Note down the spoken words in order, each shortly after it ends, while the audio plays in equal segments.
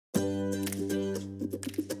Hey,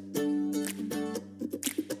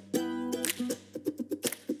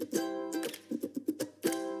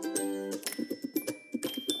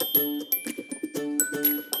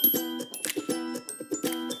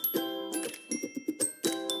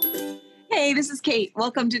 this is Kate.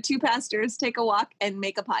 Welcome to Two Pastors Take a Walk and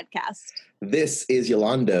Make a Podcast. This is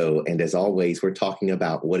Yolando, and as always, we're talking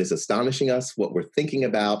about what is astonishing us, what we're thinking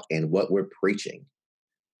about, and what we're preaching.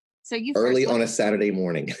 So early on a Saturday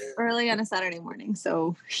morning. Early on a Saturday morning.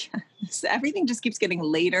 So everything just keeps getting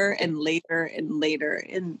later and later and later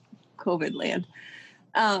in COVID land.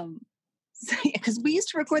 Because we used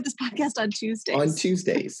to record this podcast on Tuesdays. On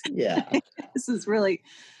Tuesdays, yeah. This is really...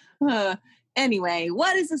 Anyway,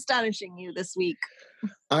 what is astonishing you this week?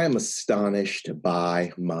 I am astonished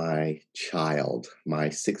by my child, my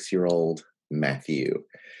 6-year-old Matthew.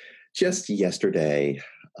 Just yesterday,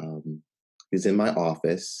 he was in my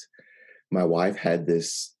office. My wife had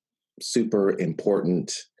this super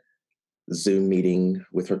important Zoom meeting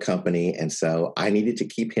with her company, and so I needed to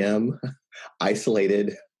keep him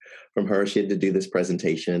isolated from her. She had to do this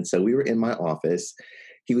presentation. So we were in my office.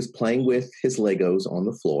 He was playing with his Legos on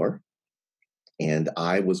the floor, and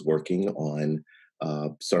I was working on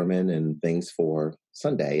sermon and things for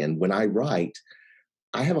Sunday. And when I write,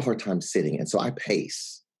 I have a hard time sitting, and so I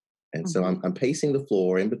pace. And so I'm pacing the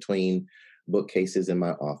floor in between bookcases in my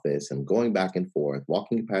office and going back and forth,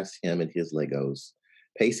 walking past him and his Legos,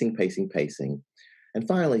 pacing. And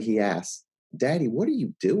finally he asked, "Daddy, what are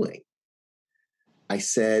you doing?" I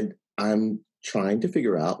said, "I'm trying to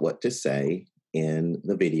figure out what to say in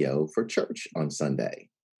the video for church on Sunday."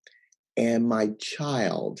 And my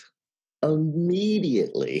child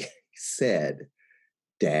immediately said,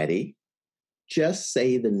 "Daddy, just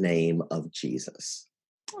say the name of Jesus."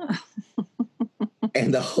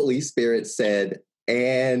 And the Holy Spirit said,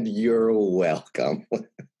 "And you're welcome."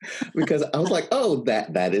 Because I was like, oh,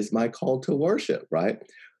 that is my call to worship, right?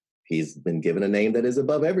 He's been given a name that is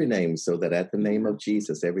above every name, so that at the name of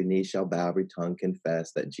Jesus, every knee shall bow, every tongue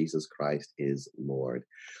confess that Jesus Christ is Lord.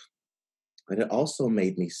 But it also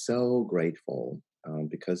made me so grateful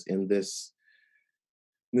because in this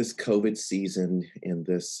COVID season, in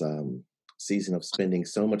this season of spending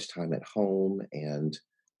so much time at home and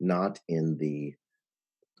not in the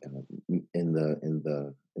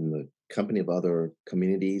company of other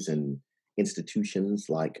communities and institutions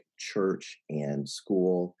like church and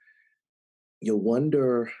school, you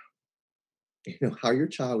wonder, how your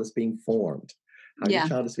child is being formed, how your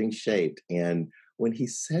child is being shaped. And when he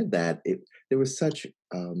said that, there was such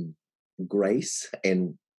grace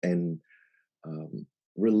and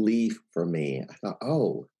relief for me. I thought,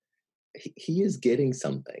 oh, he is getting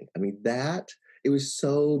something. I mean, it was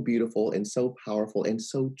so beautiful and so powerful and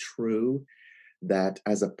so true that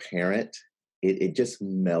as a parent, it just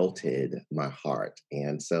melted my heart.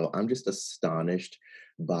 And so I'm just astonished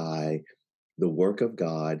by the work of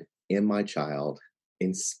God in my child,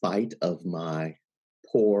 in spite of my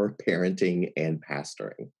poor parenting and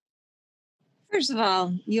pastoring. First of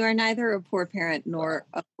all, you are neither a poor parent nor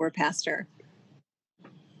a poor pastor.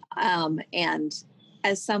 And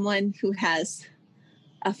as someone who has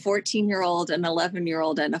a 14-year-old, an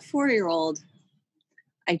 11-year-old, and a 4-year-old,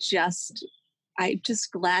 I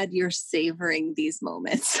just glad you're savoring these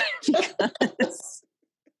moments because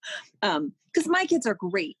my kids are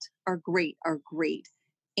great.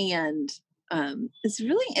 And it's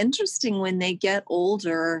really interesting when they get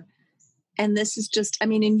older. And this is just,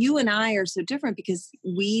 and you and I are so different because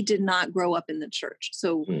we did not grow up in the church.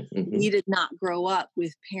 So we did not grow up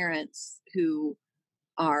with parents who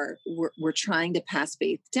were trying to pass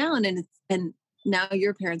faith down. And now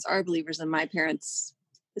your parents are believers and my parents,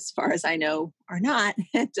 as far as I know, are not.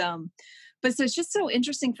 But so it's just so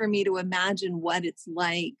interesting for me to imagine what it's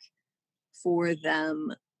like for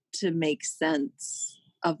them to make sense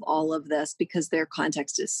of all of this because their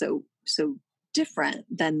context is so different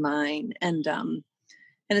than mine. And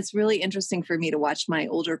it's really interesting for me to watch my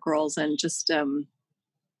older girls and just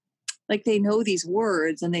like they know these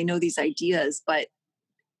words and they know these ideas, but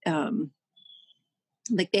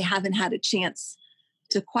like they haven't had a chance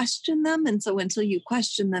to question them. And so until you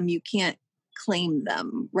question them, you can't claim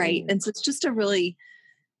them. Right. And so it's just a really,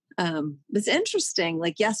 it's interesting.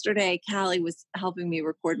 Like yesterday, Callie was helping me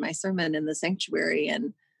record my sermon in the sanctuary.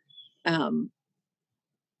 And, and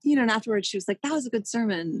afterwards she was like, "That was a good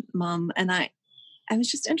sermon, Mom." And I was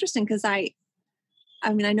just interesting because I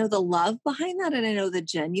know the love behind that and I know the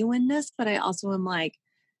genuineness, but I also am like,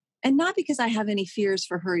 and not because I have any fears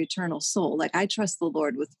for her eternal soul. Like I trust the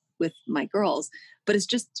Lord with my girls, but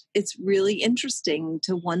it's really interesting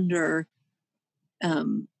to wonder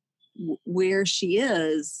where she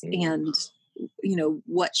is and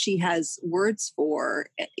what she has words for,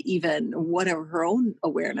 even whatever her own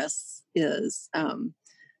awareness is.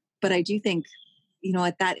 But I do think,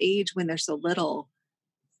 at that age when they're so little,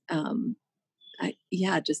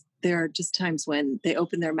 there are just times when they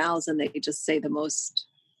open their mouths and they just say the most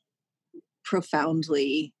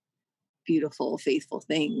profoundly beautiful, faithful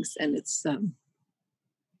things. And it's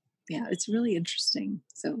really interesting.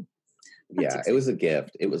 So yeah, it was a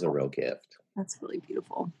gift. It was a real gift. That's really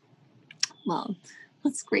beautiful. Well,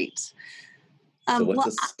 that's great. So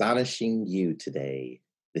what's astonishing you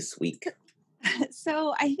this week?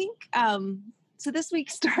 So I think, so this week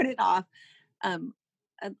started off a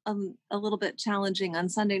little bit challenging. On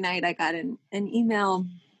Sunday night, I got an email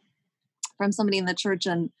from somebody in the church,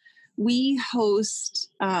 and we host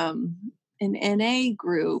an NA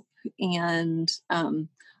group, and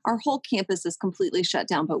our whole campus is completely shut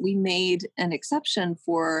down, but we made an exception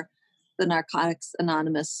for the Narcotics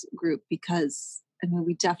Anonymous group because,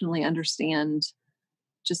 we definitely understand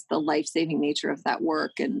just the life-saving nature of that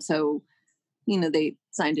work. And so, they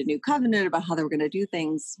signed a new covenant about how they were going to do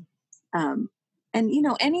things. And,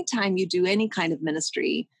 anytime you do any kind of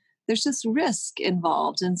ministry, there's just risk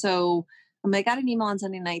involved. And so I got an email on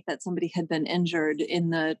Sunday night that somebody had been injured in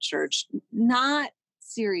the church, not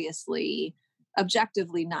seriously,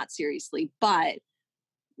 objectively not seriously, but,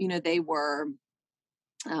 they were,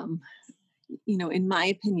 in my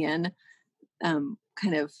opinion, kind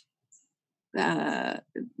of,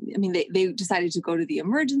 they decided to go to the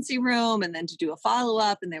emergency room and then to do a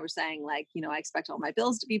follow-up. And they were saying I expect all my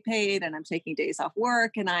bills to be paid and I'm taking days off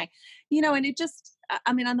work. And and it just,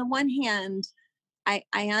 on the one hand, I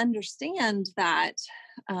understand that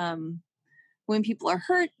when people are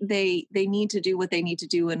hurt, they need to do what they need to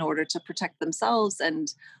do in order to protect themselves.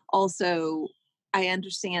 And also I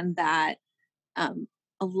understand that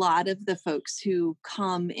a lot of the folks who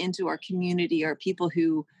come into our community are people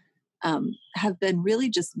who have been really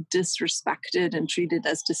just disrespected and treated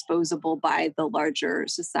as disposable by the larger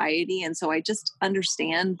society. And so I just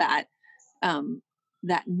understand that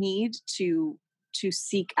that need to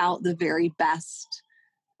seek out the very best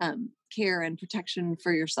care and protection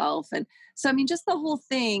for yourself. And so, just the whole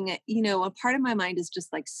thing, a part of my mind is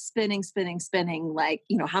just spinning,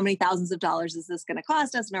 how many thousands of dollars is this going to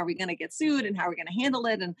cost us? And are we going to get sued? And how are we going to handle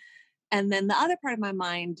it? And then the other part of my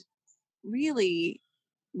mind really,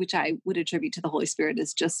 which I would attribute to the Holy Spirit,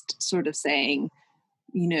 is just sort of saying,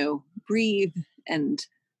 breathe and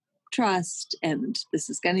trust, and this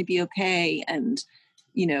is going to be okay. And,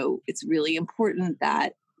 it's really important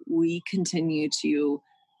that we continue to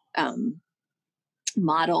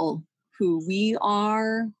model who we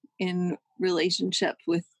are in relationship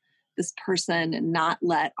with this person and not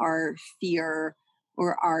let our fear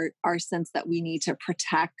or our sense that we need to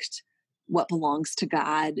protect what belongs to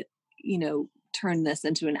God, turn this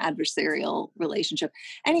into an adversarial relationship.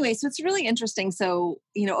 Anyway, so it's really interesting. So,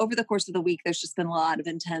 over the course of the week, there's just been a lot of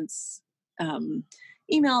intense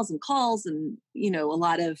emails and calls and, a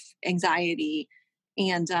lot of anxiety.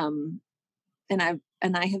 And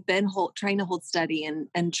I have been trying to hold steady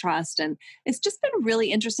and trust. And it's just been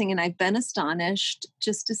really interesting. And I've been astonished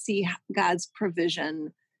just to see God's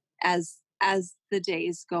provision as the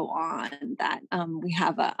days go on, that we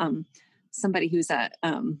have somebody who's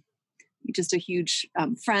just a huge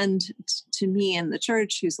friend to me in the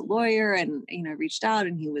church, who's a lawyer, and reached out,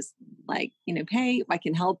 and he was like, hey, I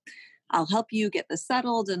can help. I'll help you get this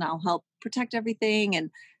settled, and I'll help protect everything.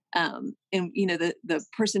 And the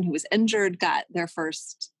person who was injured got their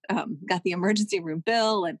first got the emergency room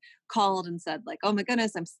bill and called and said oh my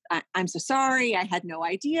goodness, I'm so sorry. I had no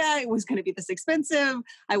idea it was going to be this expensive.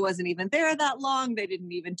 I wasn't even there that long. They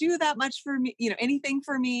didn't even do that much for me, anything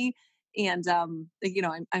for me. And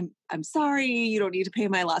I'm sorry. You don't need to pay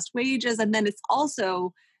my lost wages. And then it's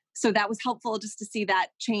also, so that was helpful just to see that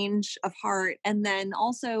change of heart. And then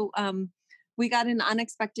also we got an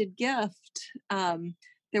unexpected gift.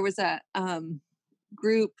 There was a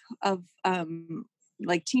group of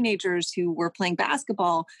teenagers who were playing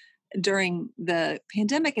basketball during the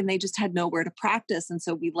pandemic, and they just had nowhere to practice. And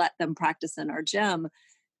so we let them practice in our gym.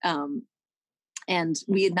 And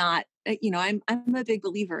we had not, I'm a big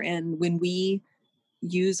believer in when we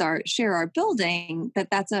share our building, that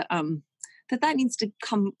needs to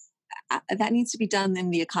come, that needs to be done in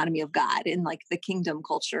the economy of God, in the kingdom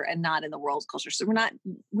culture, and not in the world culture. So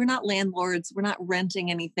we're not landlords. We're not renting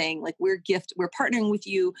anything. We're partnering with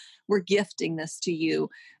you. We're gifting this to you.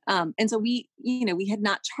 And so we had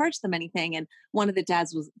not charged them anything. And one of the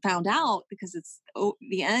dads found out because it's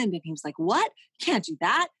the end. And he was like, what? You can't do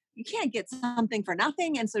that. You can't get something for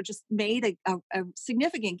nothing. And so just made a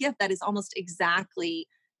significant gift that is almost exactly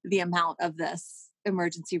the amount of this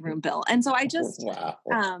emergency room bill. And so I just, Wow.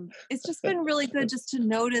 it's just been really good just to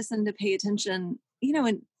notice and to pay attention,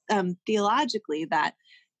 and theologically that,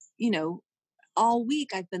 all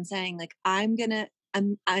week I've been saying like, I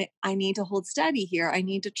need to hold steady here. I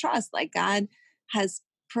need to trust like God has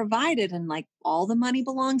provided and like all the money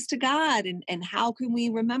belongs to God. And how can we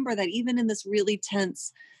remember that even in this really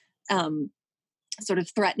tense, sort of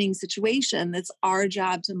threatening situation, that's our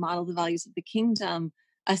job to model the values of the kingdom,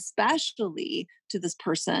 especially to this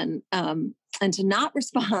person, and to not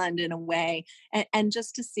respond in a way, and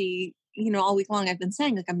just to see, all week long I've been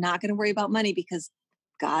saying like, I'm not going to worry about money because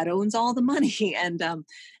God owns all the money. And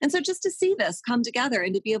so just to see this come together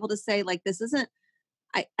and to be able to say like, this isn't,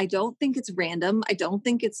 I don't think it's random. I don't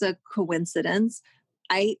think it's a coincidence.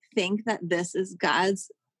 I think that this is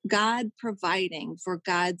God providing for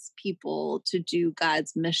God's people to do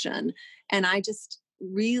God's mission. And I just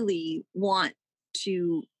really want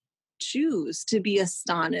to choose to be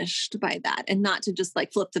astonished by that and not to just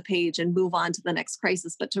like flip the page and move on to the next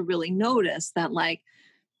crisis, but to really notice that like,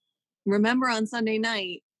 remember on Sunday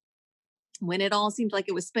night when it all seemed like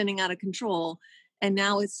it was spinning out of control, and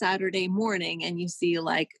now it's Saturday morning and you see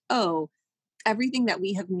like, oh, everything that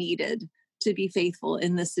we have needed to be faithful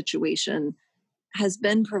in this situation has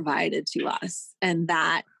been provided to us. And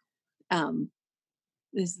that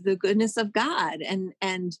is the goodness of God.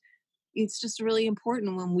 And it's just really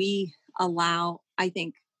important when we allow, I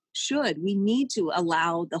think, we need to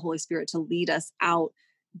allow the Holy Spirit to lead us out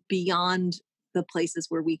beyond the places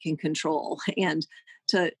where we can control, and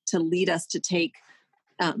to lead us to take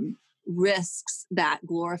risks that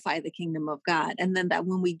glorify the kingdom of God. And then that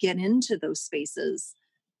when we get into those spaces,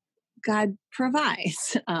 God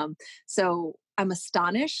provides. So I'm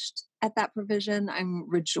astonished at that provision. I'm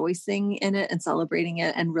rejoicing in it and celebrating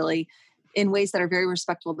it, and really in ways that are very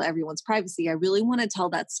respectful to everyone's privacy. I really want to tell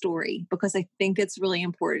that story because I think it's really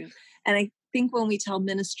important. And I think when we tell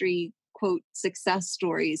ministry, quote, success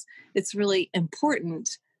stories, it's really important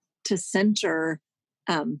to center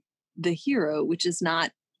the hero, which is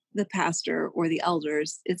not the pastor or the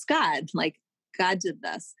elders. It's God. Like, God did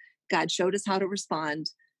this. God showed us how to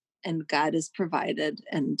respond, and God has provided.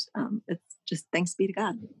 And it's just thanks be to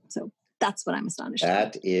God. So that's what I'm astonished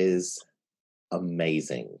That is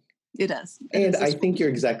amazing. It is. And I think you're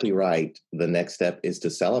exactly right. The next step is to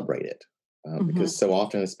celebrate it, because so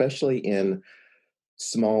often, especially in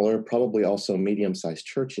smaller, probably also medium-sized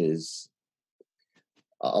churches,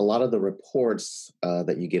 a lot of the reports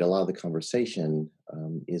that you get, a lot of the conversation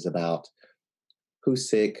is about who's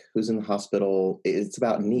sick, who's in the hospital. It's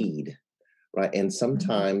about need, right? And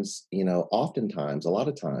sometimes, oftentimes, a lot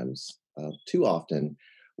of times, too often,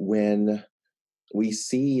 when we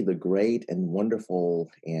see the great and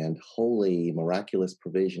wonderful and holy, miraculous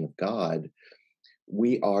provision of God,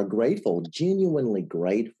 we are grateful, genuinely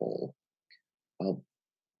grateful.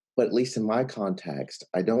 But at least in my context,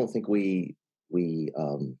 I don't think we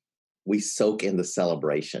soak in the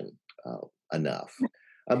celebration enough,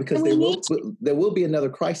 because there will be another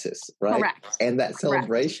crisis, right? Correct. And that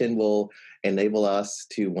celebration will enable us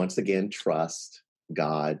to once again trust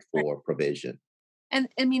God for provision. And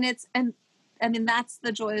that's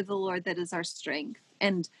the joy of the Lord that is our strength,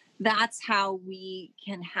 and that's how we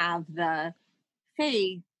can have the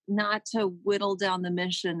faith not to whittle down the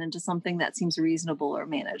mission into something that seems reasonable or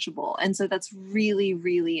manageable. And so that's really,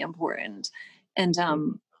 really important. And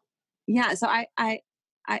so I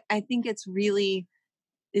think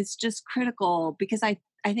it's just critical, because I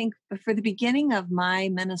think for the beginning of my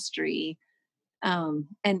ministry, and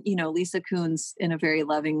Lisa Coons, in a very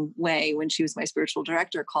loving way, when she was my spiritual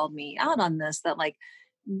director, called me out on this, that like,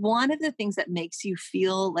 one of the things that makes you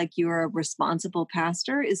feel like you're a responsible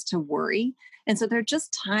pastor is to worry. And so there are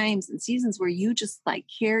just times and seasons where you just like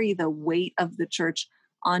carry the weight of the church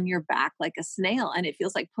on your back like a snail, and it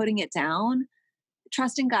feels like putting it down.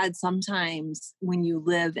 Trusting God sometimes, when you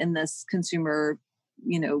live in this consumer,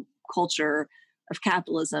 culture of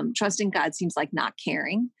capitalism, trusting God seems like not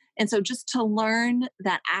caring. And so just to learn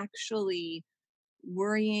that actually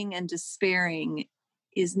worrying and despairing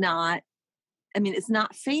is not, it's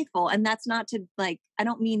not faithful. And that's not to like, I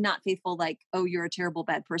don't mean not faithful, like, oh, you're a terrible,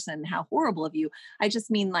 bad person, how horrible of you. I just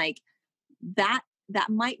mean like that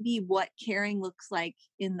might be what caring looks like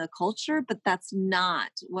in the culture, but that's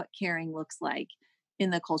not what caring looks like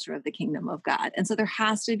in the culture of the kingdom of God. And so there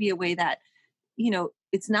has to be a way that,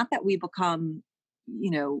 it's not that we become,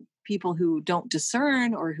 people who don't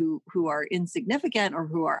discern, or who are insignificant, or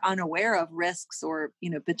who are unaware of risks or,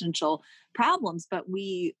 potential problems, but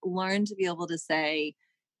we learn to be able to say,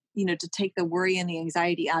 to take the worry and the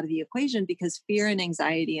anxiety out of the equation, because fear and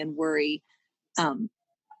anxiety and worry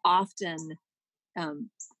often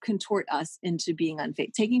contort us into being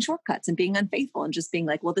unfaithful, taking shortcuts and being unfaithful and just being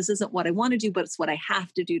like, well, this isn't what I want to do, but it's what I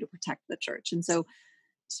have to do to protect the church. And so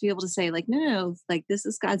to be able to say like, no, like this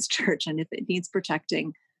is God's church. And if it needs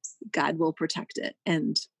protecting, God will protect it.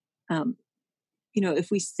 And, if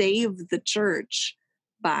we save the church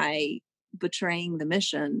by betraying the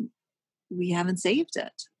mission, we haven't saved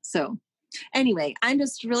it. So anyway, I'm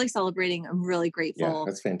just really celebrating. I'm really grateful. Yeah,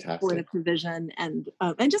 that's fantastic. For the provision and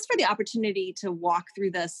just for the opportunity to walk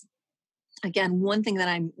through this. Again, one thing that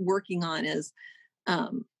I'm working on is,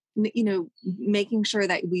 making sure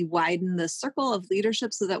that we widen the circle of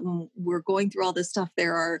leadership so that when we're going through all this stuff,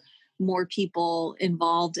 there are more people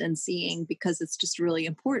involved and seeing, because it's just really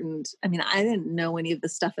important. I mean, I didn't know any of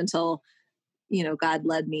this stuff until, God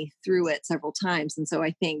led me through it several times. And so I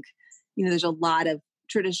think, there's a lot of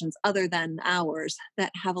traditions other than ours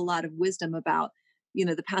that have a lot of wisdom about,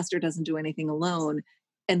 the pastor doesn't do anything alone.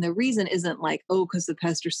 And the reason isn't like, oh, because the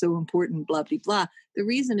pastor's so important, blah, blah, blah. The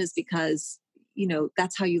reason is because,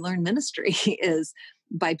 that's how you learn ministry is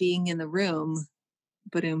by being in the room,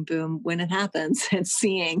 boom, boom, when it happens and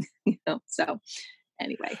seeing, so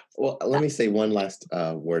anyway. Well, let me say one last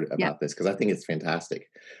word about this, because I think it's fantastic.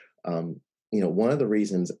 One of the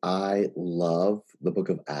reasons I love the book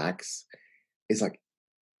of Acts is like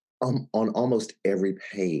on almost every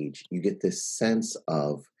page, you get this sense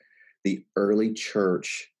of the early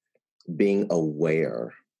church being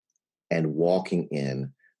aware and walking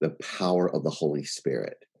in the power of the Holy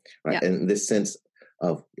Spirit, right? Yeah. And this sense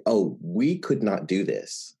of, oh, we could not do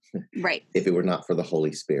this, right, if it were not for the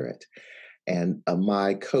Holy Spirit. And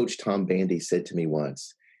my coach, Tom Bandy, said to me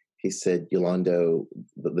once, he said, Yolando,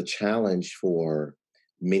 the challenge for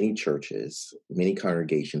many churches, many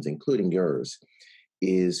congregations, including yours,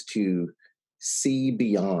 is to see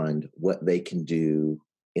beyond what they can do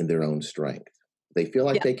in their own strength. They feel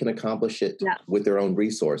like they can accomplish it with their own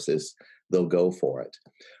resources, they'll go for it.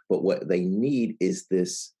 But what they need is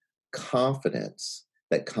this confidence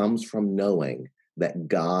that comes from knowing that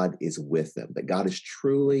God is with them, that God is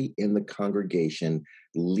truly in the congregation,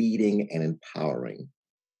 leading and empowering.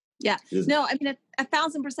 Yeah, no, I mean,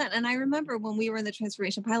 1,000%. And I remember when we were in the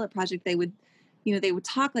Transformation Pilot Project, they would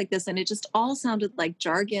talk like this, and it just all sounded like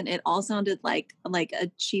jargon. It all sounded like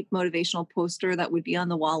a cheap motivational poster that would be on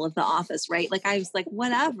the wall of the office, right? Like I was like,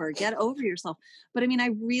 whatever, get over yourself. But I mean, I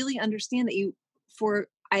really understand that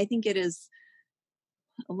I think it is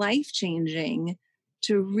life-changing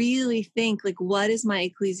to really think like, what is my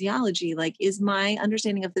ecclesiology? Like, is my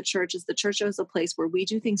understanding of the church, is the church as a place where we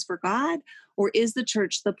do things for God, or is the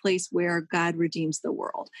church the place where God redeems the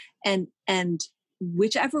world? And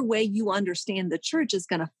whichever way you understand the church is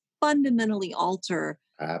going to fundamentally alter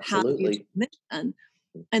how you do mission.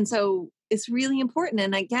 And so it's really important.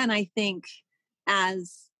 And again, I think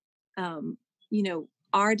as,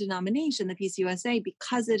 our denomination, the PCUSA,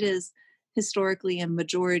 because it is historically a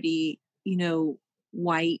majority,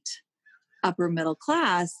 white, upper middle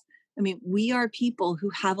class, I mean, we are people who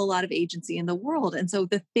have a lot of agency in the world. And so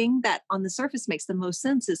the thing that on the surface makes the most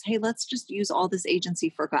sense is, hey, let's just use all this agency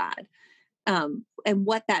for God. And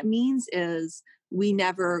what that means is we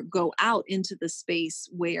never go out into the space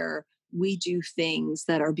where we do things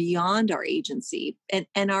that are beyond our agency.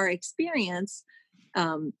 And our experience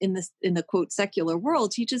in the quote secular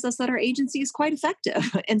world teaches us that our agency is quite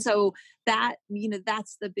effective. And so that,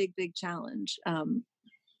 that's the big challenge.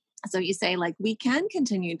 So you say like, we can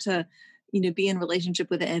continue to, be in relationship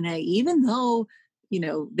with the NA, even though,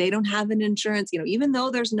 they don't have an insurance, even though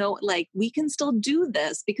there's no, like, we can still do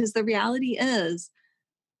this, because the reality is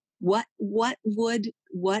what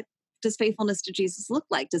does faithfulness to Jesus look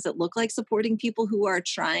like? Does it look like supporting people who are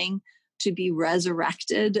trying to be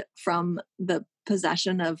resurrected from the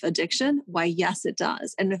possession of addiction? Why, yes, it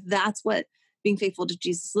does. And if that's what being faithful to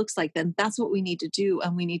Jesus looks like, then that's what we need to do.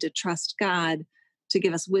 And we need to trust God to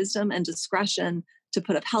give us wisdom and discretion to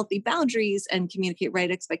put up healthy boundaries and communicate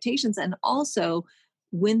right expectations. And also,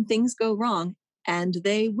 when things go wrong, and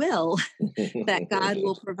they will, that God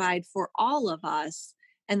will provide for all of us,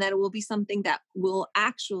 and that it will be something that will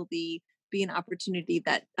actually be an opportunity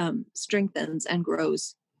that strengthens and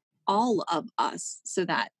grows all of us, so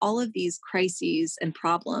that all of these crises and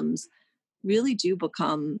problems really do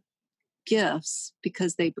become gifts,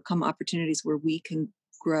 because they become opportunities where we can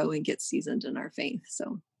grow and get seasoned in our faith.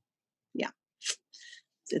 So yeah,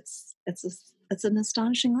 it's an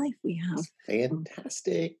astonishing life we have.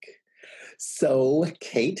 Fantastic. So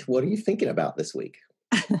Kate, what are you thinking about this week?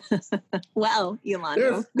 Well,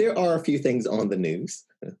 Yolanda, there are a few things on the news.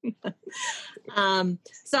 So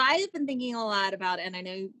I've been thinking a lot about, and I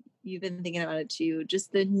know you've been thinking about it too,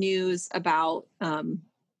 just the news about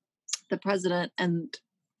the president and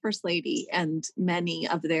first lady and many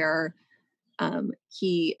of their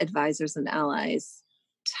key advisors and allies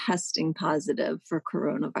testing positive for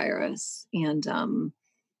coronavirus. And,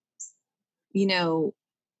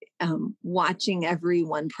 watching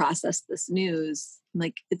everyone process this news,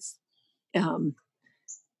 like is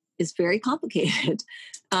very complicated.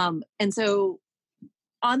 And so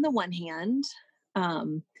on the one hand,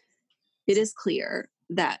 it is clear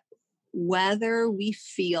that whether we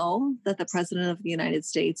feel that the president of the United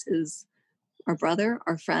States is our brother,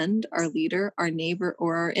 our friend, our leader, our neighbor,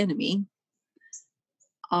 or our enemy,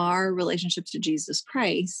 our relationship to Jesus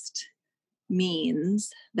Christ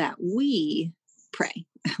means that we pray.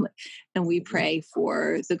 And we pray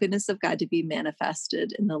for the goodness of God to be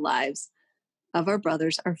manifested in the lives of our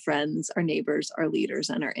brothers, our friends, our neighbors, our leaders,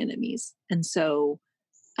 and our enemies. And so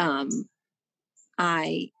I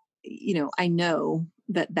know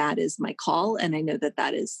that is my call, and I know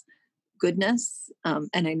that is goodness. And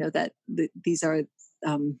I know that these are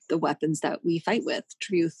the weapons that we fight with: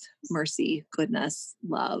 truth, mercy, goodness,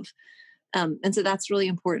 love. And so that's really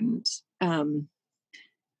important.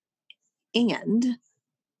 And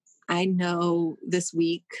I know this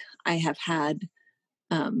week I have had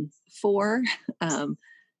 4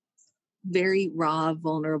 very raw,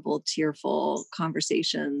 vulnerable, tearful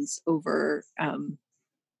conversations over,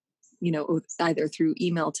 either through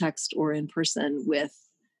email, text, or in person with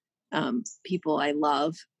people I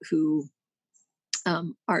love who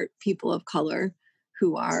are people of color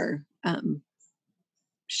who are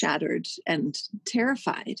shattered and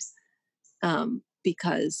terrified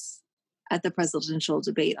because at the presidential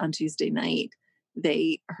debate on Tuesday night,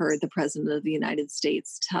 they heard the president of the United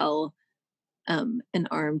States tell an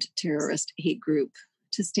armed terrorist hate group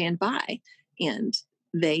to stand by. And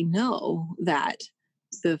they know that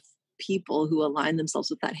the people who align themselves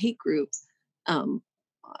with that hate group,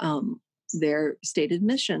 their stated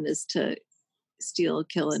mission is to steal,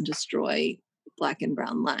 kill, and destroy Black and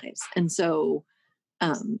brown lives. And so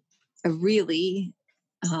I really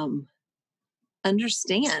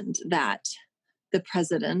understand that the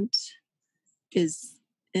president is,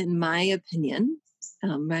 in my opinion,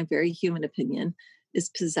 my very human opinion, is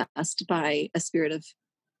possessed by a spirit of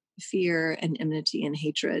fear and enmity and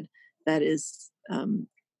hatred that is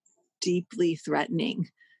deeply threatening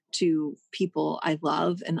to people I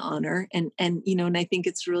love and honor. And I think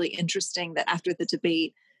it's really interesting that after the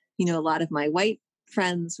debate, a lot of my white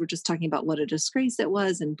friends were just talking about what a disgrace it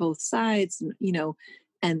was in both sides,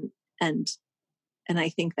 and I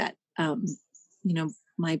think that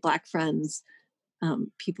my Black friends,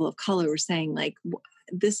 people of color, were saying, like,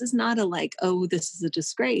 this is not this is a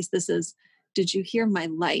disgrace. This is, did you hear my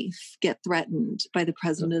life get threatened by the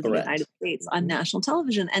president of the United States on national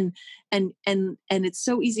television? And it's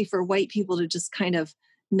so easy for white people to just kind of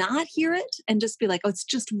not hear it and just be like, oh, it's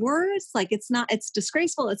just words. Like, it's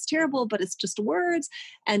disgraceful, it's terrible, but it's just words.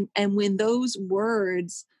 And when those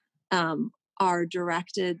words are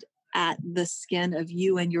directed at the skin of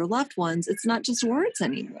you and your loved ones, it's not just words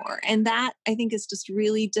anymore. And that, I think, is just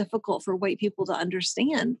really difficult for white people to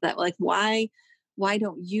understand. That, like, why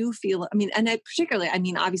don't you feel,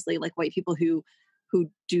 obviously, like, white people who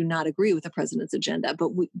do not agree with the president's agenda,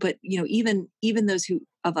 but even those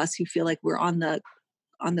of us who feel like we're on the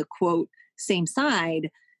quote same side,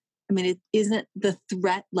 it isn't, the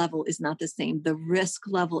threat level is not the same, the risk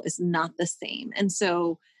level is not the same. And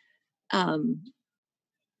so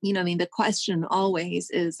the question always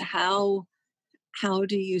is, how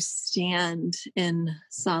do you stand in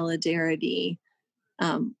solidarity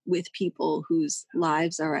with people whose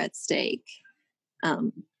lives are at stake,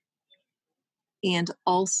 and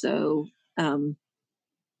also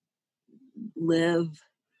live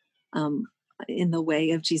in the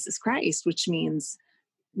way of Jesus Christ, which means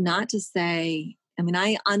not to say,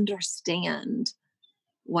 I understand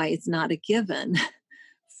why it's not a given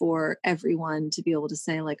for everyone to be able to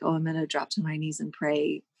say, like, oh, I'm going to drop to my knees and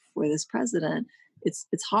pray for this president. It's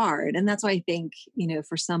hard. And that's why I think,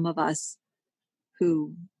 for some of us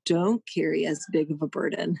who don't carry as big of a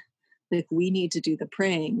burden, like, we need to do the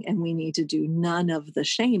praying, and we need to do none of the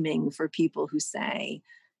shaming for people who say,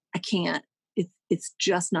 I can't, it's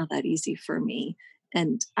just not that easy for me.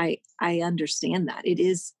 And I understand that. It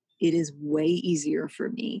is way easier for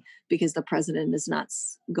me because the president is not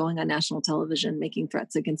going on national television making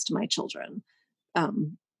threats against my children.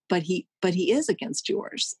 But he is against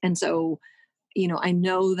yours. And so, I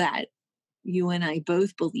know that you and I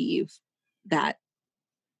both believe that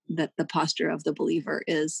the posture of the believer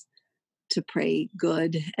is to pray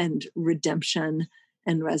good and redemption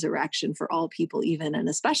and resurrection for all people, even and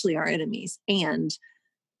especially our enemies. And,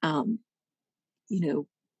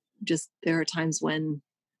 just there are times when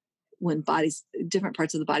bodies, different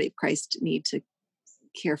parts of the body of Christ need to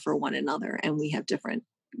care for one another, and we have different,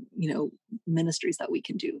 ministries that we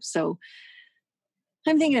can do. So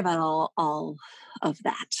I'm thinking about all of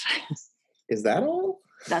that. Is that all?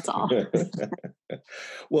 That's all.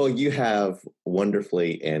 Well, you have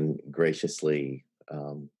wonderfully and graciously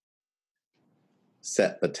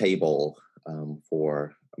set the table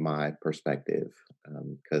for my perspective,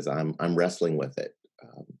 because I'm wrestling with it.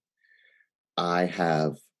 I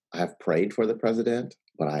have prayed for the president,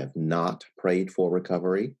 but I have not prayed for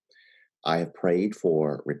recovery. I have prayed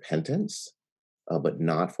for repentance, but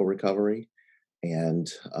not for recovery. And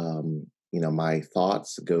my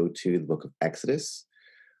thoughts go to the book of Exodus,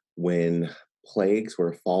 when plagues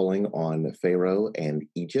were falling on Pharaoh and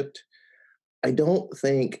Egypt. I don't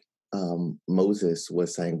think Moses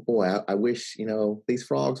was saying, boy, I wish, these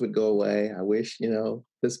frogs would go away. I wish,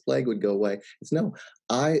 this plague would go away. It's no,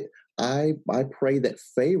 I pray that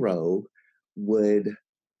Pharaoh would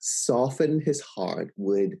soften his heart,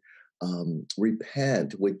 would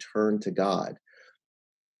repent, would turn to God.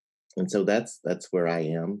 And so that's where I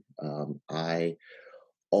am. I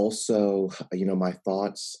also, my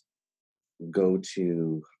thoughts go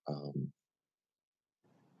to,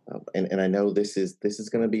 and I know this is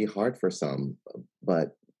going to be hard for some,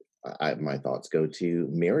 but my thoughts go to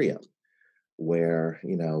Miriam, where,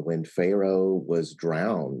 when Pharaoh was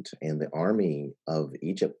drowned and the army of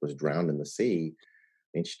Egypt was drowned in the sea,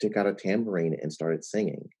 and she took out a tambourine and started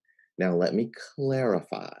singing. Now, let me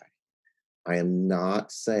clarify. I am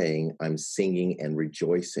not saying I'm singing and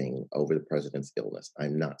rejoicing over the president's illness.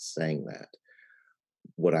 I'm not saying that.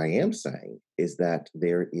 What I am saying is that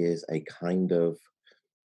there is a kind of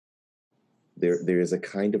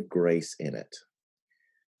grace in it,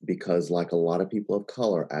 because like a lot of people of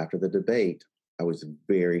color, after the debate, I was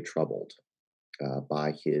very troubled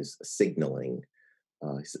by his signaling,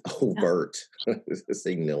 his overt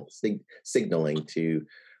signaling to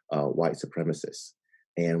white supremacists.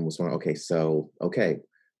 And was wondering, so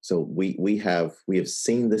we have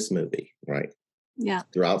seen this movie, right? Yeah.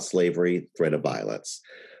 Throughout slavery, threat of violence,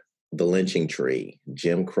 the lynching tree,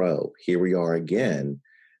 Jim Crow. Here we are again.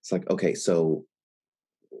 It's like, okay, so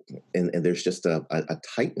and there's just a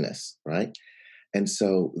tightness, right? And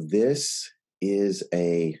so this is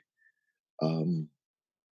a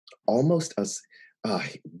almost a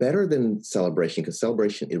better than celebration, because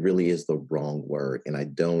celebration, it really is the wrong word, and I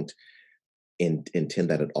don't intend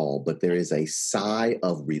that at all, but there is a sigh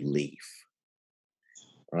of relief,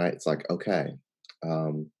 right? It's like, okay,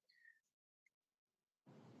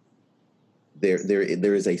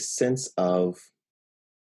 there is a sense of,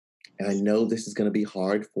 and I know this is going to be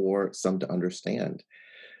hard for some to understand,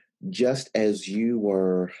 just as you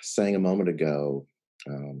were saying a moment ago,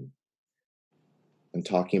 and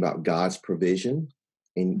talking about God's provision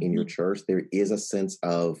in your church, there is a sense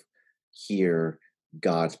of here,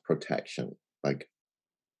 God's protection. Like,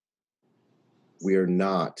 we are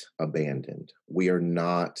not abandoned. We are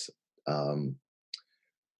not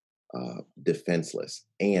defenseless.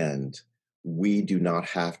 And we do not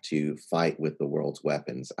have to fight with the world's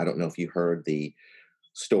weapons. I don't know if you heard the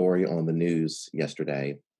story on the news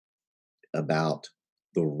yesterday about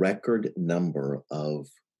the record number of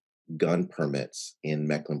gun permits in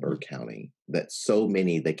Mecklenburg County, that so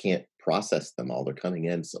many, they can't process them all. They're coming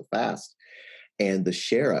in so fast. And the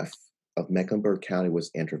sheriff of Mecklenburg County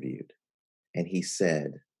was interviewed, and he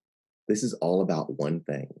said, this is all about one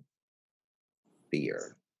thing: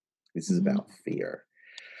 fear. This is about fear.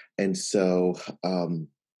 And so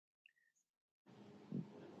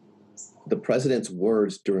the president's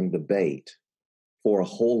words during the debate, for a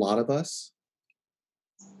whole lot of us,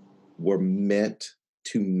 were meant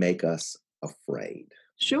to make us afraid.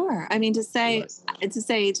 Sure. I mean, to say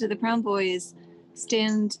to the Proud Boys,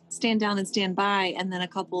 stand down and stand by, and then a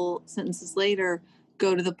couple sentences later,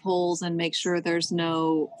 go to the polls and make sure there's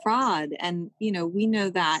no fraud. And, we know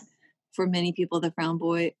that for many people, the Proud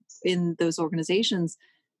Boy in those organizations,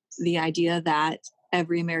 the idea that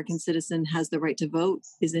every American citizen has the right to vote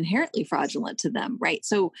is inherently fraudulent to them. Right.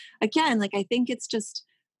 So again, like, I think it's just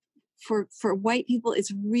for white people,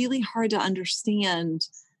 it's really hard to understand.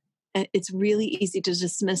 It's really easy to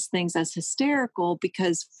dismiss things as hysterical,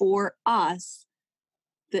 because for us,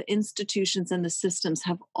 the institutions and the systems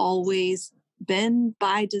have always been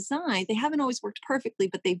by design. They haven't always worked perfectly,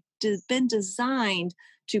 but they've been designed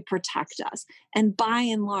to protect us. And by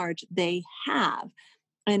and large, they have.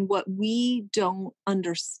 And what we don't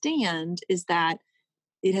understand is that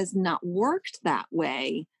it has not worked that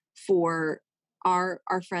way for our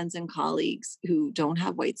friends and colleagues who don't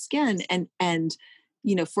have white skin. And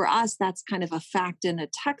for us, that's kind of a fact in a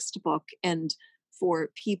textbook. And for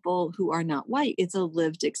people who are not white, it's a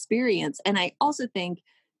lived experience. And I also think,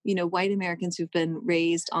 white Americans who've been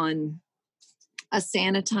raised on a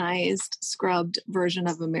sanitized, scrubbed version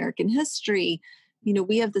of American history,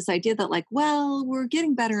 we have this idea that like, well, we're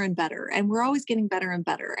getting better and better, and we're always getting better and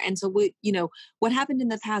better. And so what happened in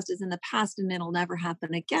the past is in the past and it'll never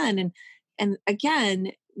happen again. And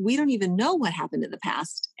again, we don't even know what happened in the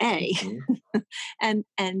past, A. Mm-hmm.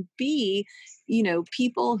 and B,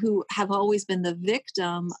 people who have always been the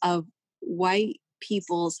victim of white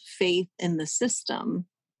people's faith in the system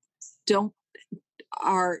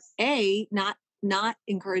are A, not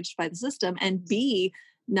encouraged by the system, and B,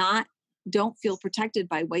 don't feel protected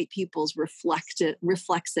by white people's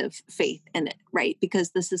reflexive faith in it, right?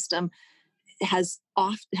 Because the system has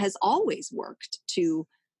always worked to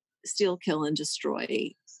steal, kill, and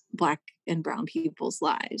destroy Black and brown people's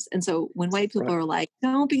lives. And so when white people are like,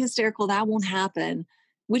 don't be hysterical, that won't happen,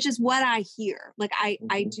 which is what I hear. Like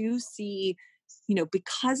I do see,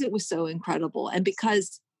 because it was so incredible, and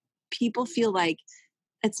because people feel like,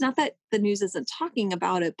 it's not that the news isn't talking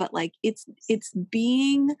about it, but like it's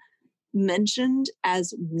being mentioned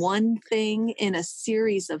as one thing in a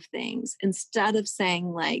series of things, instead of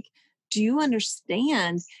saying like, do you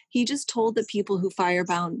understand? He just told the people who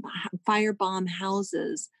firebomb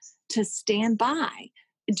houses to stand by.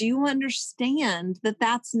 Do you understand that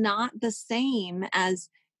that's not the same as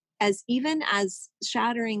even as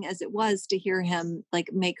shattering as it was to hear him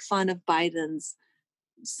like make fun of Biden's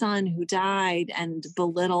son who died and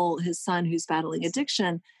belittle his son who's battling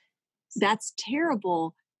addiction? That's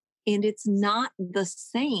terrible. And it's not the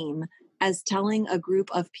same as telling a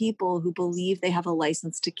group of people who believe they have a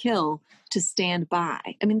license to kill to stand by.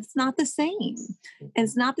 I mean, it's not the same. And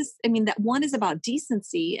it's not this, I mean, that one is about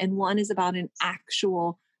decency and one is about an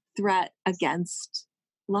actual threat against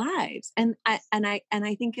lives. And I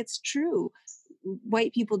think it's true.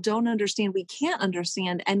 White people don't understand. We can't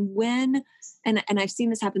understand. And and I've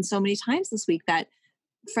seen this happen so many times this week, that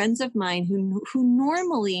friends of mine who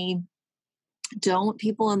normally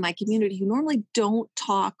people in my community who normally don't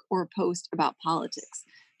talk or post about politics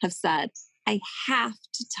have said, I have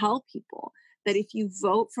to tell people that if you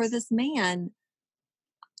vote for this man,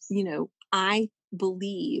 I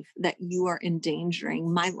believe that you are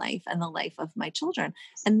endangering my life and the life of my children.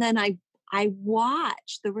 And then I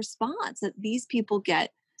watch the response that these people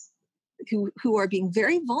get who are being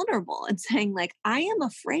very vulnerable and saying like, I am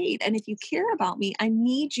afraid. And if you care about me, I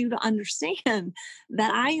need you to understand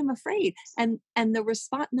that I am afraid. And the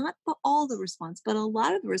response, not all the response, but a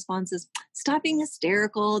lot of the response is, stop being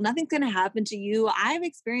hysterical. Nothing's going to happen to you. I've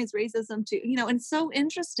experienced racism too, and it's so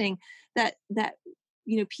interesting that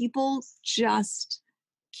people just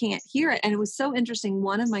can't hear it. And it was so interesting.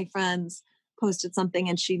 One of my friends posted something,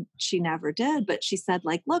 and she never did, but she said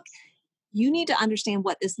like, look, you need to understand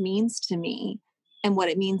what this means to me and what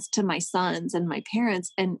it means to my sons and my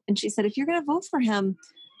parents. And she said, if you're going to vote for him,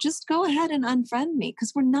 just go ahead and unfriend me,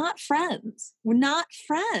 because we're not friends. We're not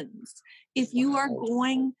friends. If you are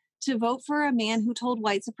going to vote for a man who told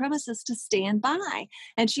white supremacists to stand by.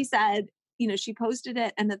 And she said, she posted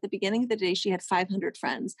it, and at the beginning of the day, she had 500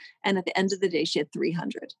 friends. And at the end of the day, she had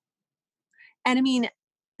 300. And I mean,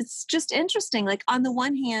 it's just interesting. Like on the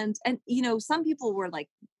one hand, and, some people were like,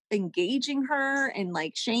 engaging her and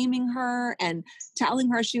like shaming her and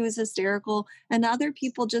telling her she was hysterical, and other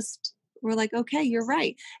people just were like, okay, you're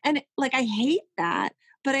right. And like I hate that,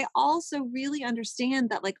 but I also really understand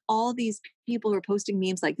that like all these people who are posting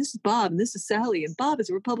memes like, this is Bob and this is Sally, and Bob is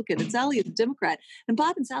a Republican and Sally is a Democrat, and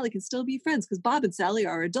Bob and Sally can still be friends because Bob and Sally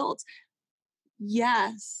are adults.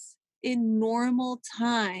 Yes, in normal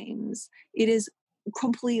times it is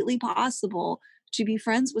completely possible to be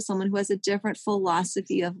friends with someone who has a different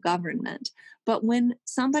philosophy of government. But when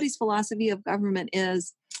somebody's philosophy of government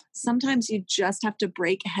is, sometimes you just have to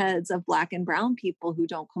break heads of Black and brown people who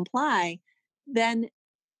don't comply, then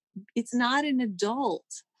it's not an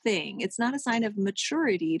adult thing. It's not a sign of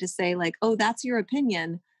maturity to say like, oh, that's your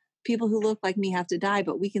opinion. People who look like me have to die,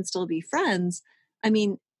 but we can still be friends. I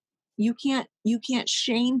mean, you can't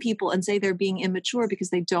shame people and say they're being immature because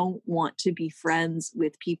they don't want to be friends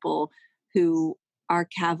with people who are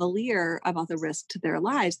cavalier about the risk to their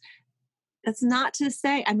lives. That's not to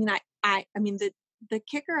say, I mean, the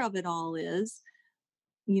kicker of it all is,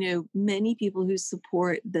 many people who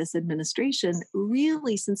support this administration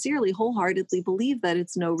really sincerely, wholeheartedly believe that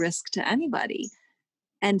it's no risk to anybody.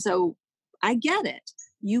 And so I get it.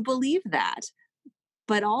 You believe that.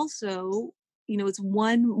 But also, it's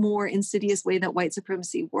one more insidious way that white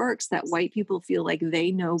supremacy works, that white people feel like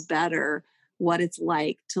they know better what it's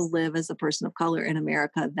like to live as a person of color in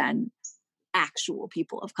America than actual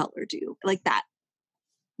people of color do. Like that.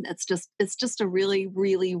 It's just a really,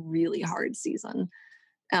 really, really hard season.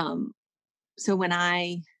 So when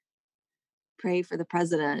I pray for the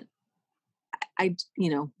president,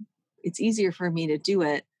 it's easier for me to do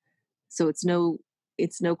it. So it's no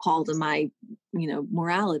call to my,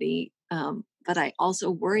 morality. But I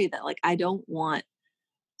also worry that like, I don't want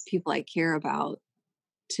people I care about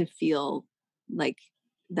to feel like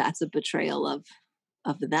that's a betrayal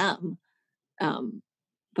of them.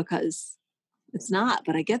 Because it's not,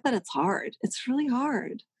 but I get that it's hard. It's really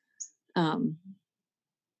hard. And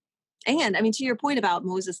I mean, to your point about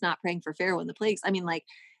Moses not praying for Pharaoh and the plagues, I mean, like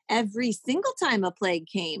every single time a plague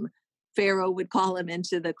came, Pharaoh would call him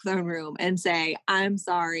into the throne room and say, I'm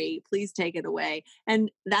sorry, please take it away. And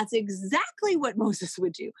that's exactly what Moses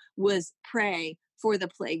would do, was pray for the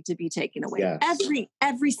plague to be taken away. Yes.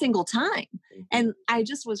 Every single time. Mm-hmm. And I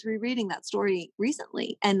just was rereading that story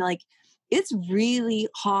recently. And like, it's really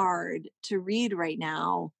hard to read right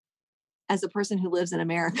now as a person who lives in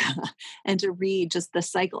America and to read just the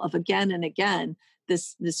cycle of again and again,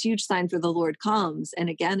 this huge sign for the Lord comes. And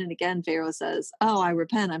again, Pharaoh says, oh, I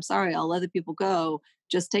repent. I'm sorry. I'll let the people go.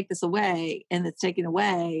 Just take this away. And it's taken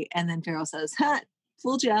away. And then Pharaoh says,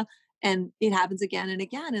 fooled ya. And it happens again and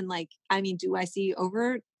again. And like, I mean, do I see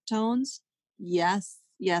overtones? Yes.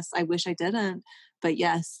 I wish I didn't, but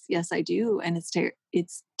yes, I do. And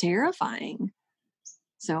it's terrifying.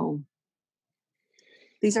 So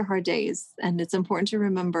these are hard days, and it's important to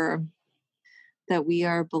remember that we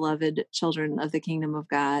are beloved children of the kingdom of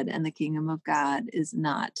God, and the kingdom of God is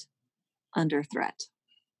not under threat.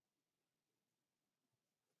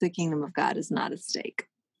 The kingdom of God is not at stake.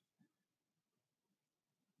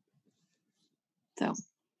 So,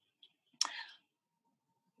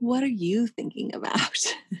 what are you thinking about?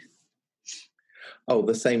 Oh,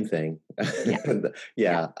 the same thing.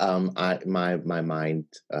 Yeah. My mind,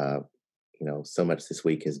 so much this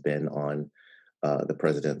week has been on the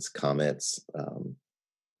president's comments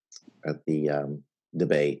at the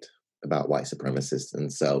debate about white supremacists.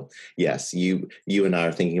 And so, yes, you and I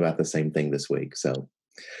are thinking about the same thing this week. So,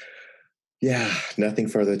 yeah, nothing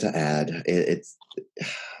further to add. It's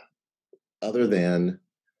other than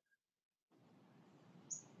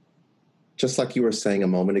just like you were saying a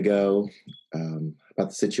moment ago about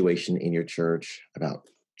the situation in your church, about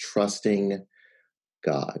trusting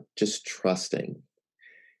God, just trusting,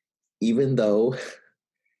 even though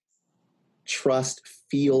trust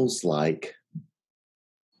feels like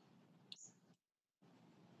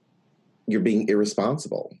you're being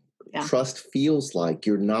irresponsible. Yeah. Trust feels like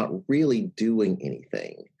you're not really doing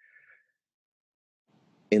anything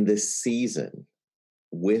in this season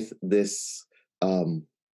with this,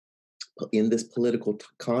 in this political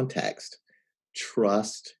context.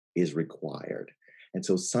 Trust is required. And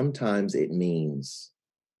so sometimes it means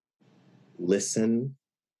listen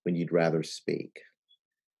when you'd rather speak.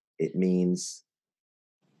 It means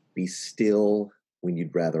be still when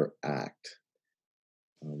you'd rather act.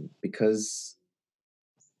 Because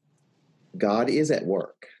God is at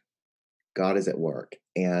work. God is at work.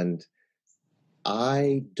 And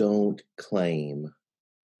I don't claim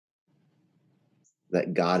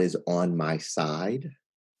that God is on my side.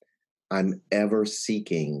 I'm ever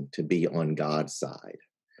seeking to be on God's side.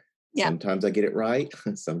 Yeah. Sometimes I get it right.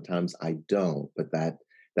 Sometimes I don't. But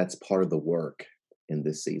that's part of the work in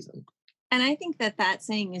this season. And I think that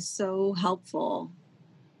saying is so helpful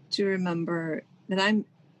to remember that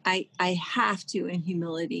I have to, in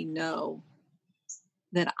humility, know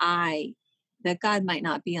that God might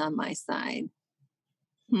not be on my side.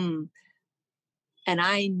 And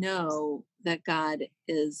I know that God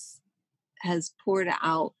has poured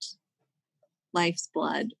out life's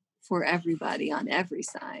blood for everybody on every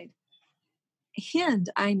side. And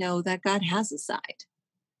I know that God has a side,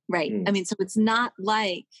 right? I mean, so it's not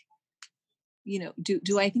like,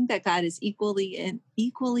 do I think that God is equally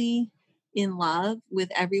in love with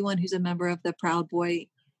everyone who's a member of the Proud Boy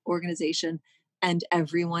organization and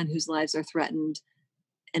everyone whose lives are threatened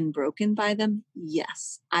and broken by them?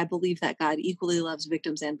 Yes, I believe that God equally loves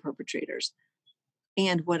victims and perpetrators.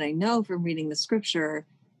 And what I know from reading the scripture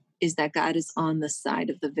is that God is on the side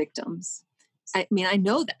of the victims. I mean, I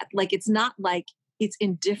know that. Like, it's not like it's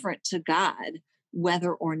indifferent to God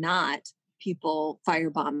whether or not people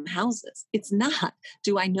firebomb houses. It's not.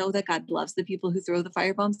 Do I know that God loves the people who throw the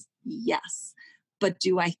firebombs? Yes. But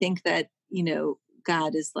do I think that,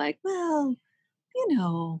 God is like, well,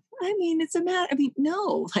 I mean, it's a matter. I mean,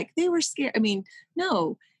 no, like they were scared. I mean,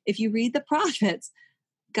 no, if you read the prophets,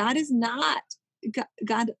 God is not,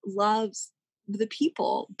 God loves the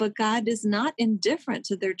people, but God is not indifferent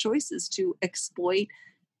to their choices to exploit,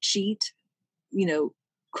 cheat,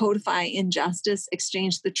 codify injustice,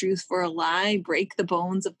 exchange the truth for a lie, break the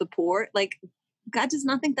bones of the poor. Like, God does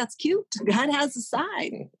not think that's cute. God has a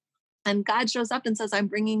side. And God shows up and says, I'm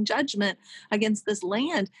bringing judgment against this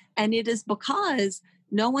land. And it is because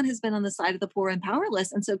no one has been on the side of the poor and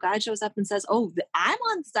powerless. And so God shows up and says, oh, I'm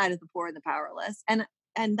on the side of the poor and the powerless. And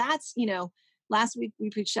that's, last week we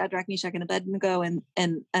preached Shadrach, Meshach, and Abednego, and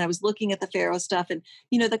I was looking at the Pharaoh stuff. And,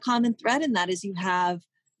 the common thread in that is you have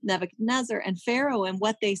Nebuchadnezzar and Pharaoh, and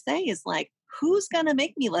what they say is like, who's going to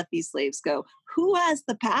make me let these slaves go? Who has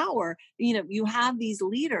the power? You have these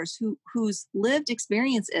leaders whose lived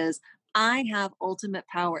experience is, I have ultimate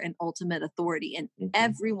power and ultimate authority, and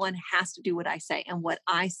everyone has to do what I say. And what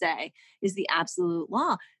I say is the absolute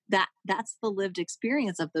law. That's the lived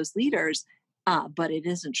experience of those leaders. But it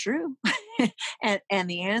isn't true. and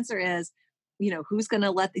the answer is, who's going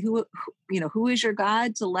to who is your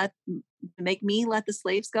God to make me let the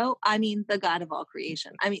slaves go? I mean, the God of all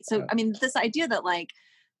creation. I mean, this idea that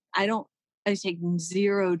I take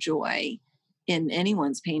zero joy in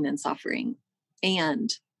anyone's pain and suffering,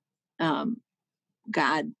 and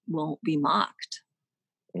God won't be mocked.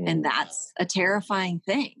 And that's a terrifying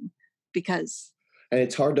thing, because. And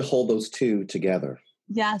it's hard to hold those two together.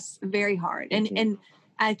 Yes, very hard. And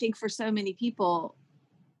I think for so many people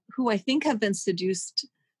who I think have been seduced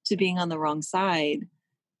to being on the wrong side,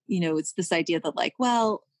 it's this idea that like,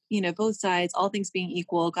 well, both sides, all things being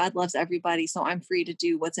equal, God loves everybody, so I'm free to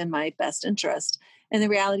do what's in my best interest. And the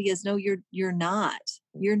reality is, no, you're not.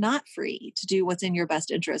 You're not free to do what's in your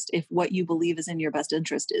best interest if what you believe is in your best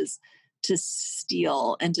interest is to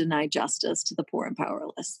steal and deny justice to the poor and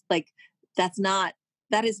powerless. Like, that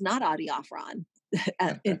is not adiaphron.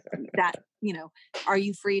 Are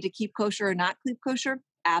you free to keep kosher or not keep kosher?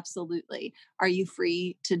 Absolutely. Are you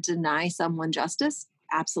free to deny someone justice?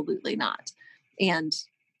 Absolutely not. And,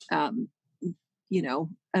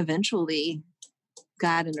 eventually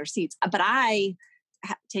God intercedes. But I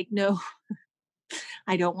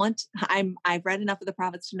I've read enough of the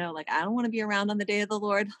prophets to know, like, I don't want to be around on the day of the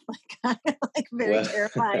Lord. Like, I'm like very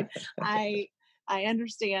terrified. I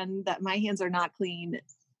understand that my hands are not clean.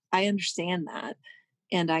 I understand that.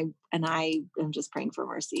 And I am just praying for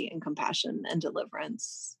mercy and compassion and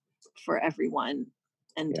deliverance for everyone,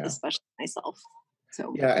 and especially myself.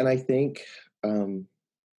 So and I think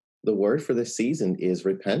the word for this season is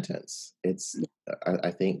repentance.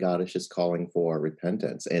 I think God is just calling for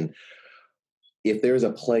repentance. And if there's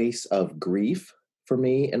a place of grief for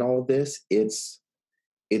me in all of this, it's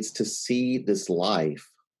to see this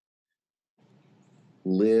life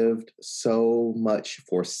lived so much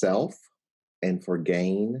for self and for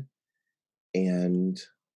gain, and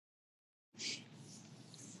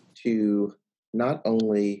to not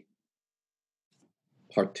only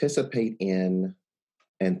participate in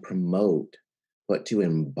and promote, but to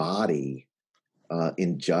embody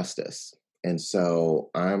injustice. And so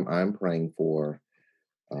I'm praying for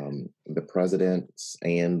the president's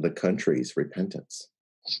and the country's repentance.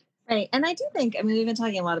 Right. And I do think, we've been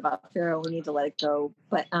talking a lot about Pharaoh, we need to let it go.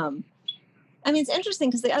 But it's interesting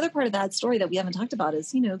because the other part of that story that we haven't talked about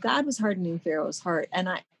is, God was hardening Pharaoh's heart. And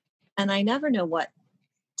I never know what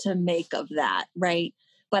to make of that. Right.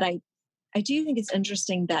 But I do think it's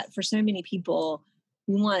interesting that for so many people,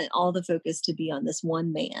 we want all the focus to be on this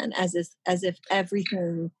one man, as if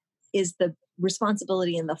everything is the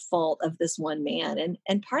responsibility and the fault of this one man.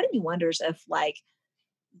 And part of me wonders if, like,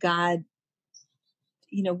 God,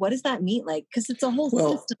 what does that mean? Like, because it's a whole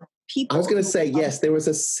system of people. I was going to say, yes, there was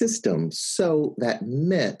a system. So that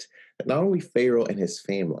meant that not only Pharaoh and his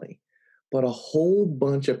family, but a whole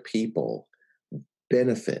bunch of people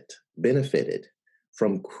benefited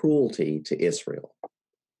from cruelty to Israel.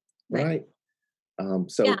 Right?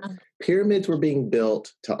 Pyramids were being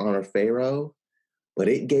built to honor Pharaoh, but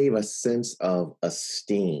it gave a sense of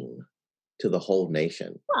esteem to the whole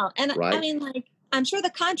nation. Well, and right? I'm sure the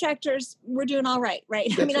contractors were doing all right,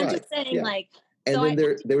 right? That's I'm just saying, And so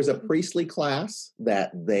then there was a priestly class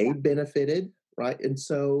that they benefited, right? And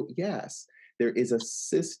so, yes, there is a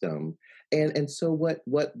system. And so what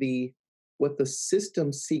the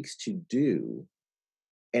system seeks to do,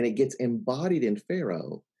 and it gets embodied in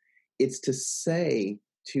Pharaoh, it's to say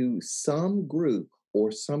to some group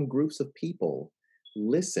or some groups of people,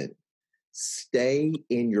 listen, stay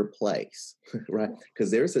in your place, right? Because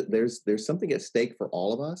there's something at stake for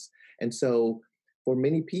all of us. And so for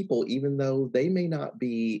many people, even though they may not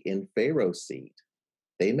be in Pharaoh's seat,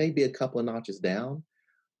 they may be a couple of notches down,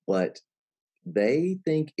 but they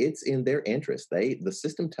think it's in their interest. The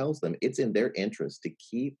system tells them it's in their interest to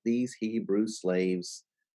keep these Hebrew slaves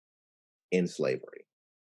in slavery.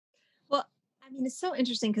 Well, I mean, it's so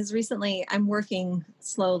interesting because recently I'm working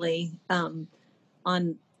slowly on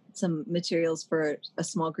some materials for a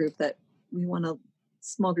small group that we want to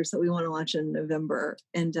launch in November.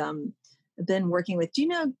 And I've been working with, do you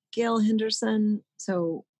know Gail Henderson?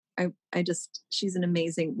 So she's an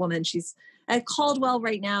amazing woman. She's at Caldwell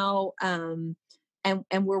right now. And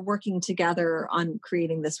we're working together on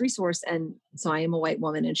creating this resource. And so I am a white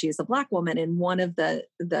woman and she is a Black woman. And one of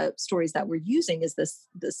the stories that we're using is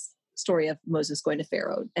this story of Moses going to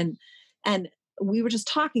Pharaoh. And we were just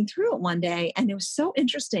talking through it one day, and it was so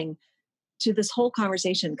interesting to this whole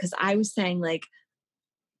conversation, because I was saying, like,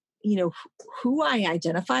 you know, who I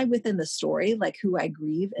identify with in the story, like who I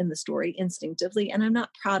grieve in the story instinctively. And I'm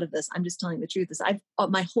not proud of this. I'm just telling the truth. Is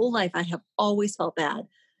my whole life, I have always felt bad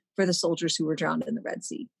for the soldiers who were drowned in the Red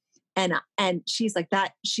Sea. And she's like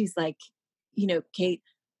that. She's like, you know, Kate,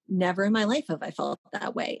 never in my life have I felt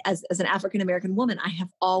that way. As an African-American woman, I have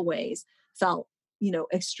always felt, you know,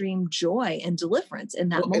 extreme joy and deliverance in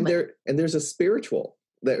that moment. And there's a spiritual.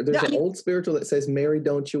 There's an old spiritual that says, Mary,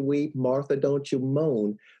 don't you weep, Martha, don't you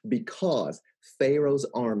moan, because Pharaoh's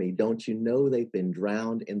army, don't you know they've been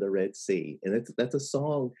drowned in the Red Sea? And that's a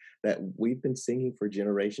song that we've been singing for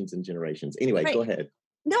generations and generations. Anyway, right. Go ahead.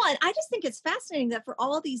 No, and I just think it's fascinating that for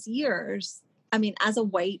all these years, I mean, as a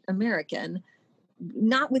white American,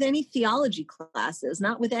 not with any theology classes,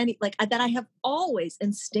 not with any, like, that I have always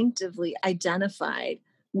instinctively identified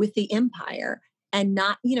with the empire. And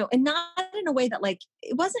not, you know, and not in a way that, like,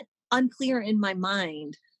 it wasn't unclear in my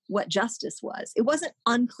mind what justice was. It wasn't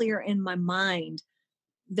unclear in my mind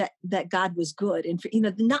that God was good. And, you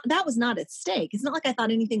know, that was not at stake. It's not like I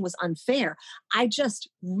thought anything was unfair. I just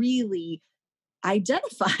really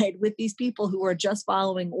identified with these people who were just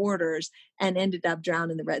following orders and ended up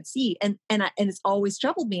drowned in the Red Sea. And it's always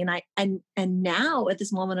troubled me. And now at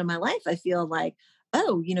this moment in my life, I feel like,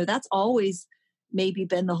 oh, you know, that's always maybe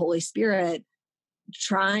been the Holy Spirit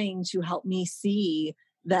trying to help me see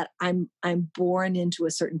that I'm born into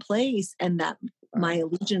a certain place, and that my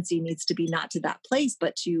allegiance needs to be not to that place,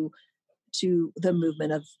 but to the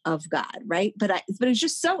movement of God. Right. But it's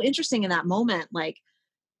just so interesting in that moment, like,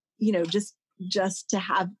 you know, just to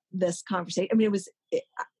have this conversation. I mean,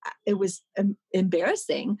 it was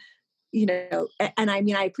embarrassing, you know, and I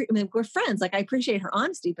mean, we're friends. Like, I appreciate her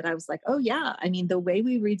honesty, but I was like, oh yeah. I mean, the way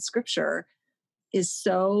we read scripture is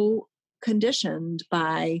so conditioned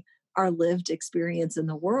by our lived experience in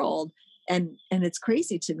the world. And it's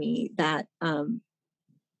crazy to me that,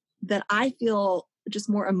 that I feel just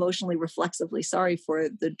more emotionally reflexively sorry for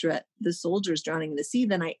the soldiers drowning in the sea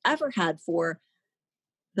than I ever had for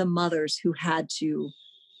the mothers who had to,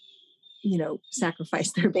 you know,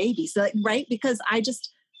 sacrifice their babies. So, right. Because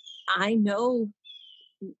I know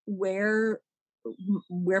where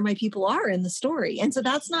my people are in the story. And so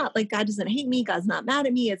that's not like God doesn't hate me. God's not mad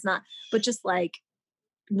at me. It's not, but just like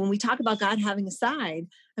when we talk about God having a side,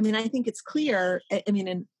 I mean, I think it's clear. I mean,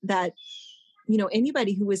 and that, you know,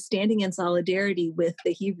 anybody who was standing in solidarity with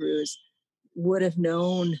the Hebrews would have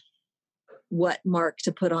known what mark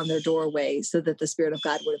to put on their doorway so that the Spirit of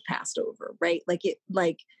God would have passed over. Right.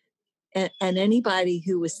 And anybody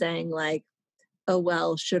who was saying, like, oh,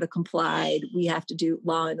 well, should have complied, we have to do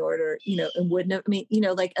law and order, you know, and wouldn't have, I mean, you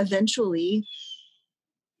know, like, eventually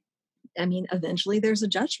there's a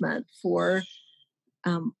judgment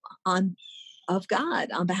of God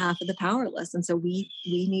on behalf of the powerless. And so we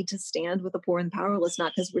need to stand with the poor and the powerless,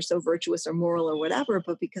 not because we're so virtuous or moral or whatever,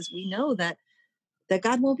 but because we know that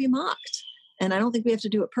God won't be mocked. And I don't think we have to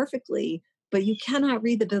do it perfectly, but you cannot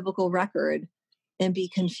read the biblical record and be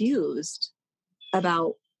confused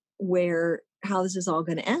about how this is all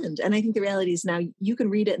going to end. And I think the reality is, now you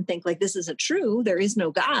can read it and think, like, this isn't true. There is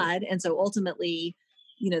no God. And so ultimately,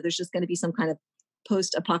 you know, there's just going to be some kind of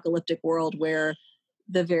post-apocalyptic world where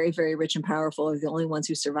the very, very rich and powerful are the only ones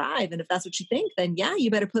who survive. And if that's what you think, then yeah,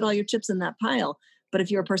 you better put all your chips in that pile. But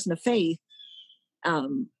if you're a person of faith,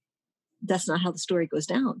 that's not how the story goes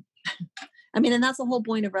down. I mean, and that's the whole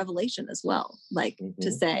point of Revelation as well. Like,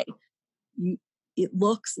 to say, it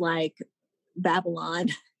looks like Babylon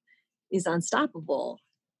is unstoppable,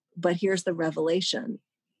 but here's the revelation: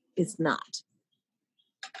 it's not.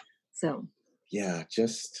 So yeah,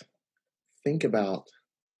 just think about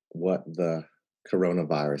what the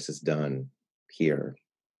coronavirus has done here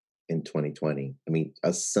in 2020. I mean,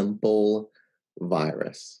 a simple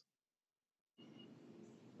virus.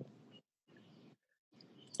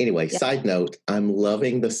 Anyway, yeah. Side note, I'm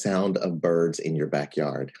loving the sound of birds in your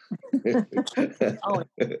backyard. Oh,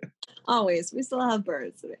 Always. We still have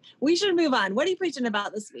birds. We should move on. What are you preaching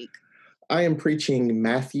about this week? I am preaching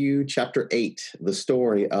Matthew chapter 8, the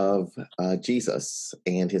story of Jesus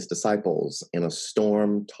and his disciples in a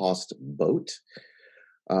storm-tossed boat.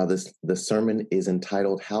 The sermon is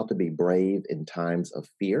entitled How to Be Brave in Times of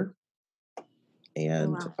Fear.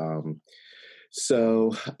 And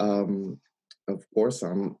of course,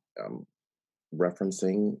 I'm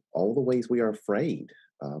referencing all the ways we are afraid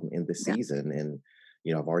in this season. And,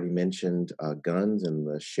 I've already mentioned guns and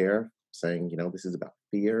the sheriff saying, this is about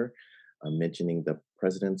fear. I'm mentioning the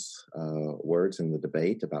president's words in the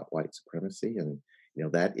debate about white supremacy. And,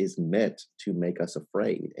 that is meant to make us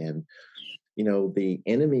afraid. And, the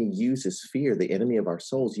enemy uses fear. The enemy of our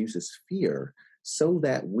souls uses fear so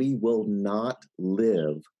that we will not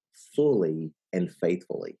live fully and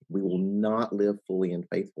faithfully. We will not live fully and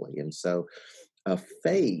faithfully. And so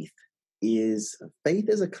faith is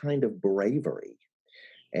a kind of bravery.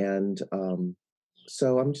 And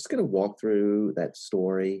so I'm just going to walk through that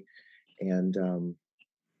story. And,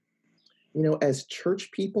 as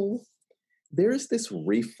church people, there's this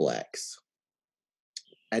reflex.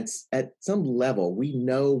 At some level, we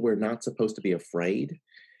know we're not supposed to be afraid.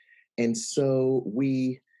 And so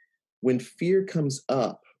when fear comes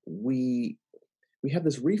up, we have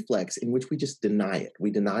this reflex in which we just deny it.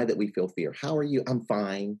 We deny that we feel fear. How are you? I'm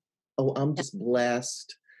fine. Oh, I'm just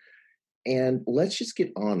blessed. And let's just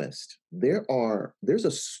get honest. There's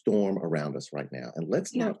a storm around us right now. And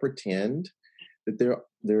let's not pretend that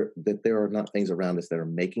there are not things around us that are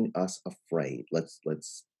making us afraid. Let's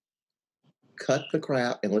cut the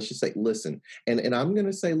crap and let's just say, listen. And I'm going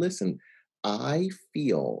to say, listen, I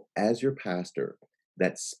feel as your pastor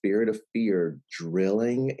that spirit of fear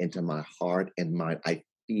drilling into my heart and mind. I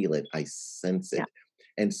feel it. I sense it. Yeah.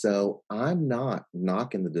 And so I'm not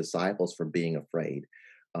knocking the disciples for being afraid.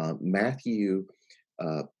 Matthew,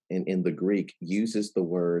 in the Greek, uses the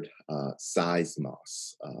word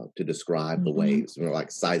seismos to describe the waves, like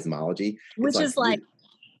seismology. Which is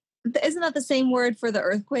isn't that the same word for the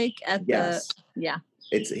earthquake yes. Yeah.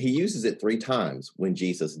 He uses it 3 times: when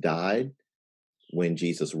Jesus died, when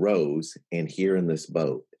Jesus rose, and here in this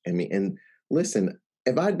boat. I mean, and listen,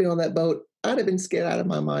 if I'd been on that boat, I'd have been scared out of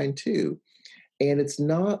my mind too. And it's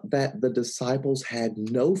not that the disciples had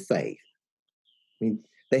no faith. I mean,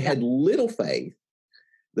 they had little faith.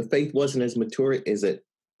 The faith wasn't as mature as it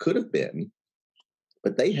could have been,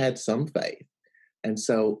 but they had some faith. And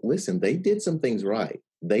so, listen, they did some things right.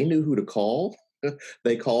 They knew who to call.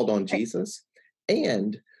 They called on Jesus.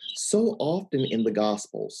 And so often in the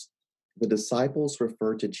Gospels, the disciples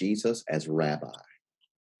refer to Jesus as Rabbi.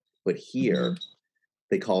 But here,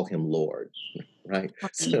 they call him Lord, right?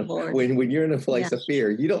 So Lord. When you're in a place of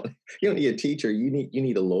fear, you don't need a teacher. You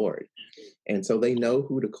need a Lord. And so they know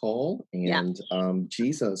who to call. And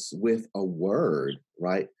Jesus, with a word,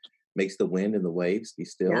 right, makes the wind and the waves be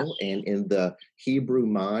still. Yeah. And in the Hebrew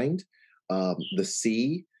mind, the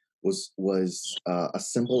sea was a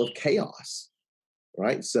symbol of chaos,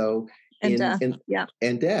 right? So and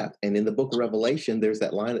death. And in the book of Revelation, there's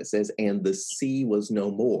that line that says, "And the sea was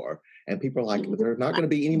no more." And people are like, "There's not going to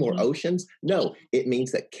be any more oceans." No, it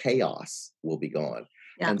means that chaos will be gone.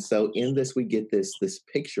 Yeah. And so in this, we get this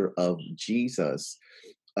picture of Jesus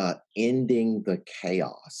ending the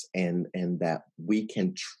chaos, and that we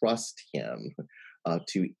can trust him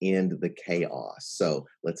to end the chaos. So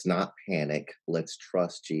let's not panic. Let's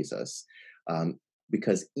trust Jesus.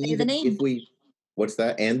 Because even if we, what's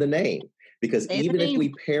that? And the name. Because even if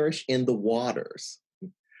we perish in the waters,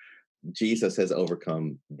 Jesus has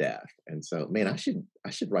overcome death. And so, man, I should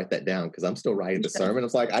write that down, because I'm still writing the sermon.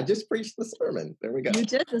 It's like, I just preached the sermon. There we go. You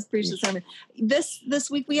did just preach the sermon. This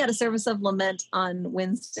week we had a service of lament on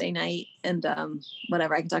Wednesday night, and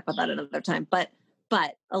whatever, I can talk about that another time. But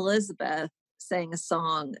Elizabeth sang a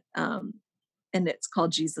song, and it's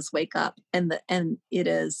called Jesus Wake Up. And it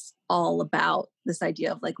is all about this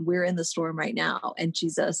idea of like, we're in the storm right now, and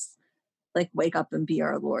Jesus, like, wake up and be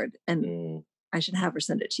our Lord. And I should have her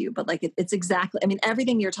send it to you, but like, it's exactly, I mean,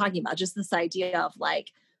 everything you're talking about, just this idea of like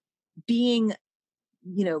being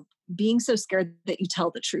so scared that you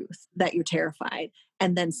tell the truth, that you're terrified,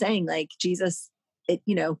 and then saying like, Jesus, it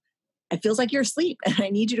feels like you're asleep and I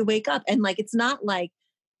need you to wake up. And like, it's not like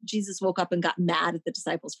Jesus woke up and got mad at the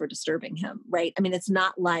disciples for disturbing him. Right. I mean, it's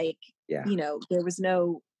not like, there was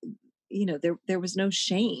no, there was no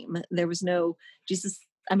shame. There was no Jesus.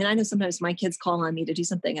 I mean, I know sometimes my kids call on me to do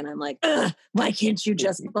something and I'm like, why can't you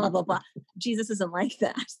just blah, blah, blah. Jesus isn't like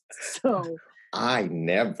that. So I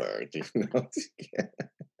never do.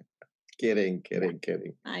 Kidding.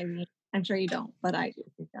 I mean, I'm sure you don't, but I do.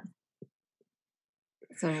 Yeah.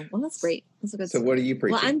 So, well, that's great. That's a good. So what are you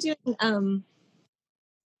preaching? Well,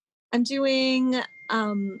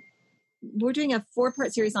 we're doing a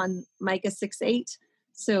 4-part series on Micah 6:8.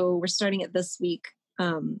 So we're starting it this week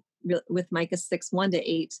with Micah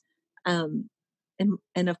 6:1-8.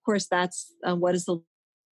 And of course, that's what does the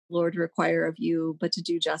Lord require of you, but to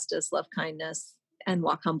do justice, love kindness, and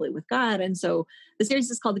walk humbly with God. And so the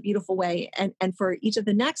series is called The Beautiful Way. And for each of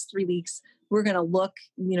the next 3 weeks, we're going to look,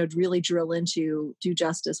 really drill into do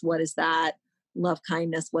justice. What is that? Love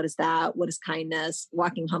kindness. What is that? What is kindness?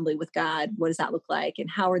 Walking humbly with God. What does that look like? And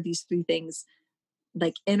how are these 3 things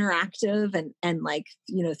like interactive and like,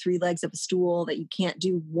 3 legs of a stool that you can't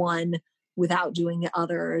do one without doing the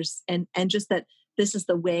others. And just that this is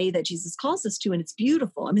the way that Jesus calls us to, and it's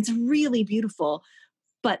beautiful. I mean, it's really beautiful.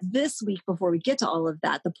 But this week, before we get to all of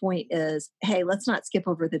that, the point is, hey, let's not skip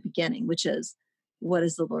over the beginning, which is, what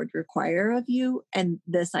does the Lord require of you? And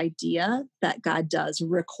this idea that God does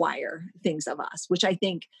require things of us, which I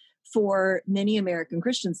think for many American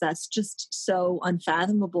Christians, that's just so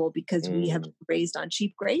unfathomable because we have been raised on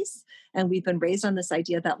cheap grace. And we've been raised on this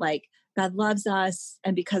idea that like God loves us.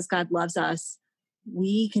 And because God loves us,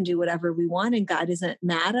 we can do whatever we want. And God isn't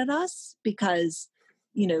mad at us because,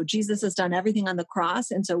 Jesus has done everything on the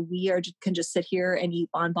cross. And so we can just sit here and eat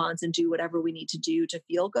bonbons and do whatever we need to do to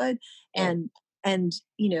feel good. And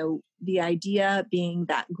the idea being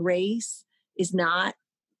that grace is not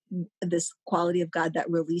this quality of God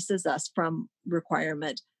that releases us from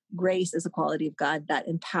requirement. Grace is a quality of God that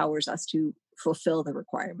empowers us to fulfill the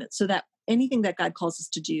requirement, so that anything that God calls us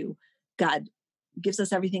to do, God gives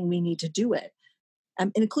us everything we need to do it,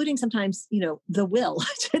 including sometimes, the will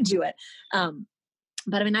to do it.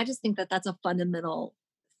 But I mean, I just think that that's a fundamental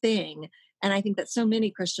thing. And I think that so many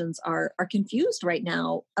Christians are confused right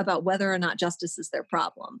now about whether or not justice is their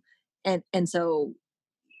problem. And so,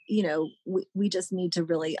 we just need to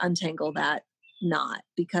really untangle that knot,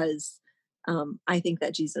 because I think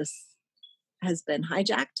that Jesus has been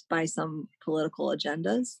hijacked by some political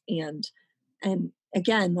agendas. And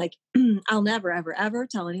again, like I'll never, ever, ever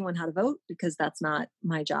tell anyone how to vote, because that's not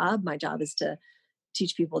my job. My job is to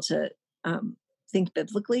teach people to think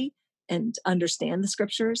biblically and understand the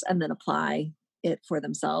scriptures and then apply it for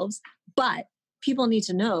themselves. But people need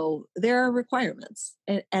to know there are requirements,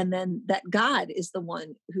 and then that God is the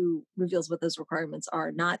one who reveals what those requirements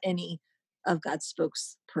are, not any of God's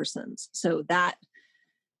spokespersons. So that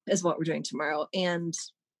is what we're doing tomorrow. And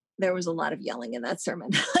there was a lot of yelling in that sermon.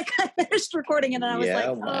 Like I finished recording it and I was like,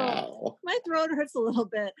 oh, my throat hurts a little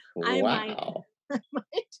bit. Wow.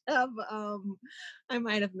 I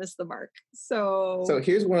might have missed the mark. So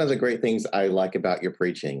here's one of the great things I like about your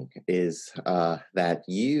preaching is that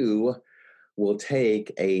you will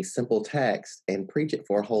take a simple text and preach it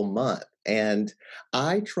for a whole month. And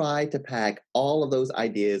I try to pack all of those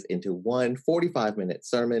ideas into one 45-minute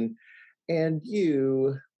sermon, and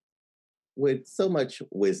you, with so much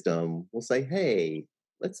wisdom, will say, hey,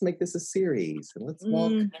 let's make this a series and let's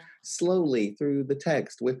walk slowly through the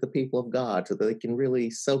text with the people of God so that they can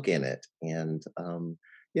really soak in it. And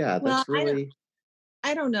that's really...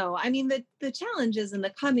 I don't know. I mean, the challenge is in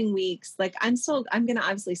the coming weeks, like I'm going to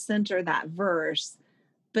obviously center that verse,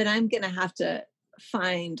 but I'm going to have to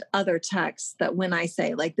find other texts that when I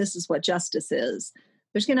say like, this is what justice is,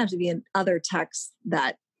 there's going to have to be other texts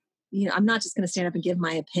that, I'm not just going to stand up and give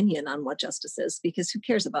my opinion on what justice is, because who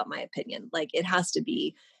cares about my opinion? Like it has to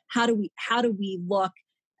be, how do we look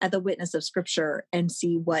at the witness of scripture and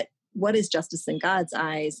see what is justice in God's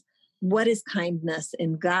eyes? What is kindness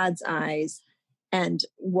in God's eyes? And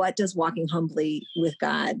what does walking humbly with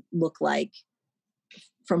God look like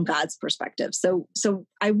from God's perspective? So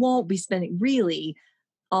I won't be spending really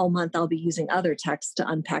all month. I'll be using other texts to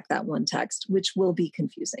unpack that one text, which will be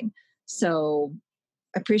confusing. So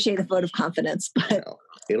I appreciate the vote of confidence, but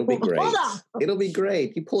it'll be great. It'll be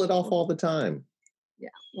great. You pull it off all the time. Yeah.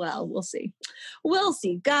 Well, we'll see. We'll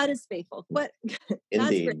see. God is faithful. But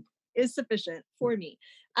God's grace is sufficient for me.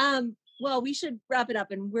 Well, we should wrap it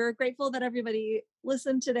up, and we're grateful that everybody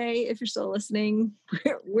listened today. If you're still listening,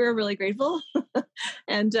 we're really grateful.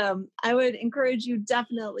 And I would encourage you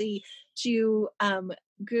definitely to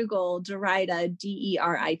Google Derita,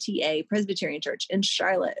 Derita, Presbyterian Church in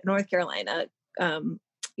Charlotte, North Carolina.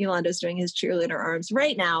 Yolanda's doing his cheerleader arms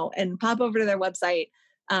right now, and pop over to their website.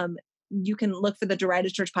 You can look for the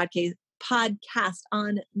Derita Church podcast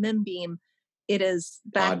on Membeam. It is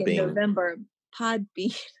back in November.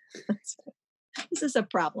 Podbean. This is a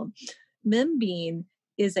problem. Membean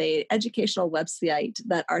is an educational website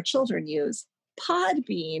that our children use.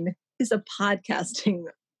 Podbean is a podcasting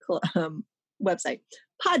website.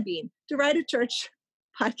 Podbean, Derita Church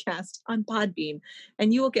podcast on Podbean,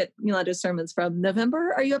 and you will get Milado's sermons from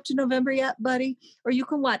November. Are you up to November yet, buddy? Or you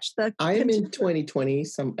can watch the. I am in 2020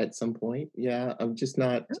 at some point. Yeah, I'm just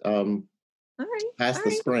not past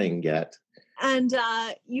the spring yet. And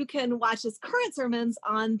you can watch his current sermons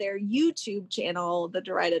on their YouTube channel, the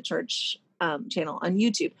Derita Church channel on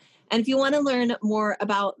YouTube. And if you want to learn more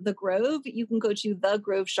about The Grove, you can go to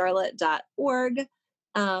thegrovecharlotte.org,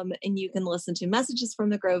 and you can listen to messages from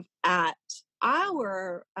The Grove at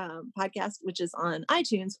our podcast, which is on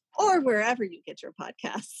iTunes or wherever you get your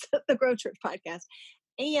podcasts, The Grove Church Podcast.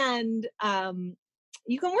 And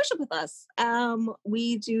you can worship with us.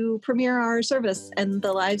 We do premiere our service, and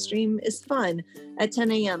the live stream is fun at 10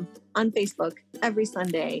 a.m. on Facebook every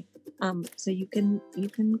Sunday. So you can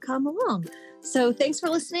come along. So thanks for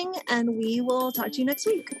listening, and we will talk to you next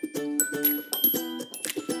week.